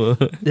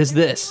 There's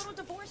this.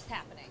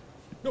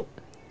 No,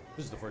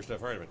 this is the first I've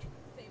heard of it.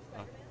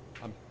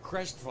 I'm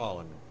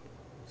crestfallen.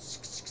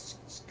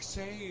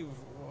 Save.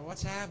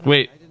 What's happening?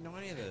 Wait. I didn't know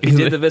any of this. He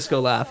did the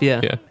Visco laugh. Yeah.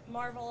 Yeah.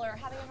 Marvel are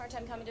having a hard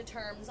time coming to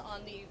terms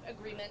on the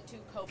agreement to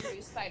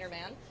co-produce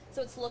Spider-Man.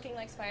 So it's looking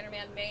like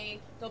Spider-Man may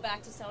go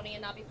back to Sony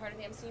and not be part of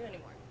the MCU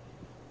anymore.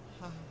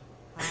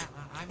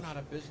 I'm not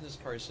a business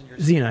person. You're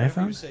Is he an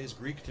whatever iPhone? you say is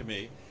Greek to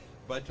me,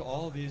 but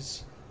all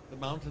these the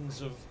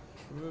mountains of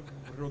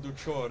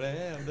Produttore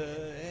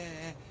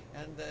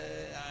and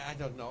I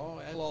don't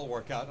know. It'll all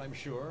work out, I'm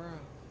sure.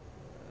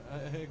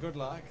 Good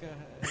luck.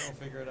 I'll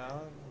figure it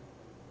out.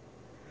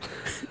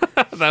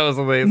 That was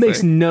amazing.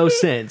 Makes no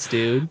sense,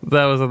 dude.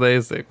 That was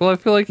amazing. Well, I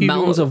feel like he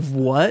Mountains of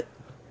what?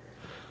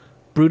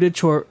 Bruta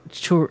Chore.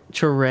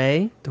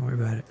 Don't worry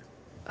about it.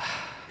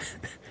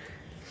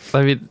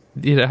 I mean,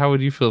 how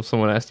would you feel if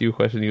someone asked you a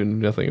question you knew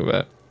nothing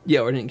about? Yeah,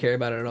 or didn't care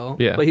about it at all.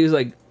 Yeah. But he was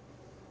like,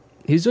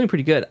 he was doing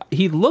pretty good.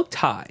 He looked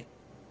high.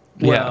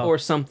 Yeah. Or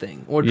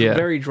something. Or Yeah.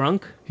 very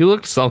drunk. He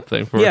looked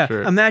something for Yeah,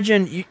 sure.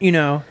 imagine you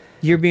know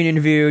you're being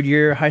interviewed.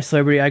 You're a high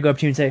celebrity. I go up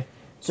to you and say,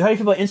 "So how do you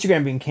feel about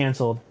Instagram being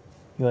canceled?"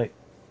 You're like,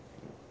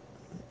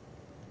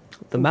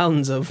 The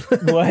mountains of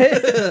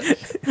 "What?"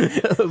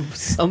 of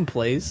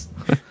someplace.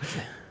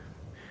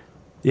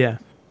 Yeah.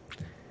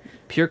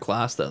 Pure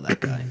class, though, that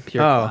guy.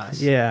 Pure Oh,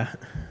 class. yeah.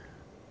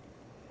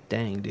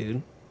 Dang,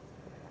 dude.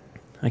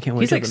 I can't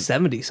wait. He's till like the-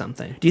 70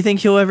 something. Do you think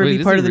he'll ever Wait, be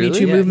is part he of the really? Me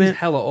Too Yeah, movement? he's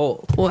hella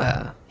old.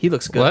 Wow. He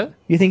looks good. What?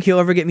 You think he'll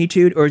ever get Me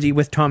Too'd, or is he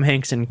with Tom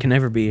Hanks and can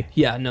never be?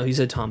 Yeah, no, he's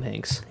a Tom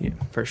Hanks. Yeah.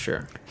 For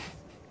sure.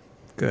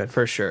 Good.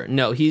 For sure.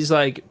 No, he's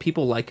like,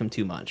 people like him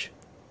too much.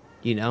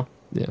 You know?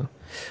 Yeah.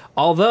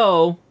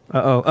 Although,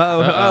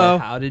 Uh-oh.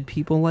 how did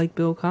people like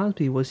Bill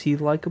Cosby? Was he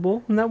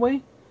likable in that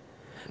way?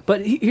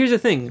 But here's the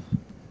thing.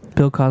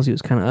 Bill Cosby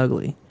was kind of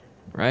ugly,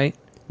 right?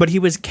 But he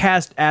was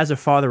cast as a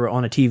father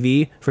on a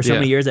TV for so Yeah.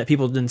 many years that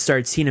people didn't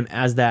start seeing him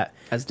as that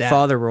As dad.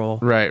 father role.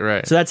 Right,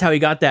 right. So that's how he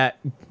got that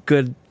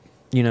good,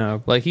 you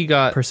know, like he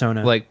got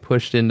persona. like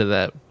pushed into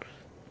that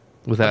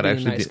without Being a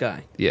actually nice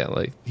guy. Yeah,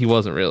 like he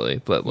wasn't really,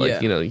 but like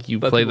Yeah. you know, you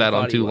But played people that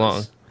on thought he too long.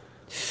 was.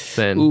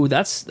 Then Ooh,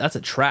 that's a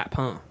trap,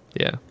 huh?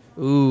 yeah.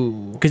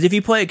 Ooh. Because if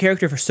you play a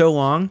character for so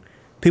long,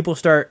 people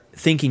start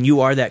thinking you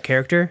are that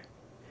character.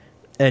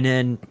 and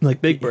then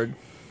Like Big Bird.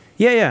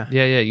 yeah.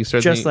 Yeah. You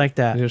start Just like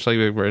that. Just like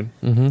Big Bird.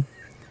 Mm-hmm.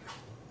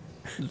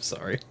 I'm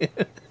sorry.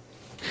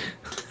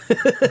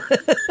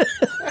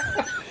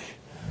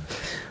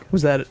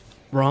 Was that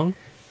wrong?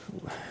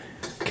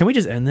 Can we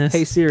just end this?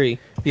 Hey Siri.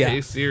 Yeah.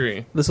 Hey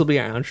Siri. This will be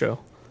our outro.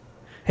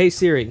 Hey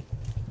Siri.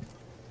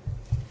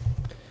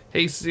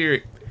 Hey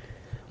Siri.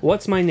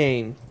 What's my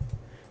name?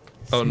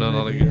 Oh no,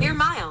 not again. You're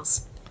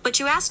Miles, but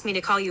you asked me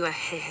to call you a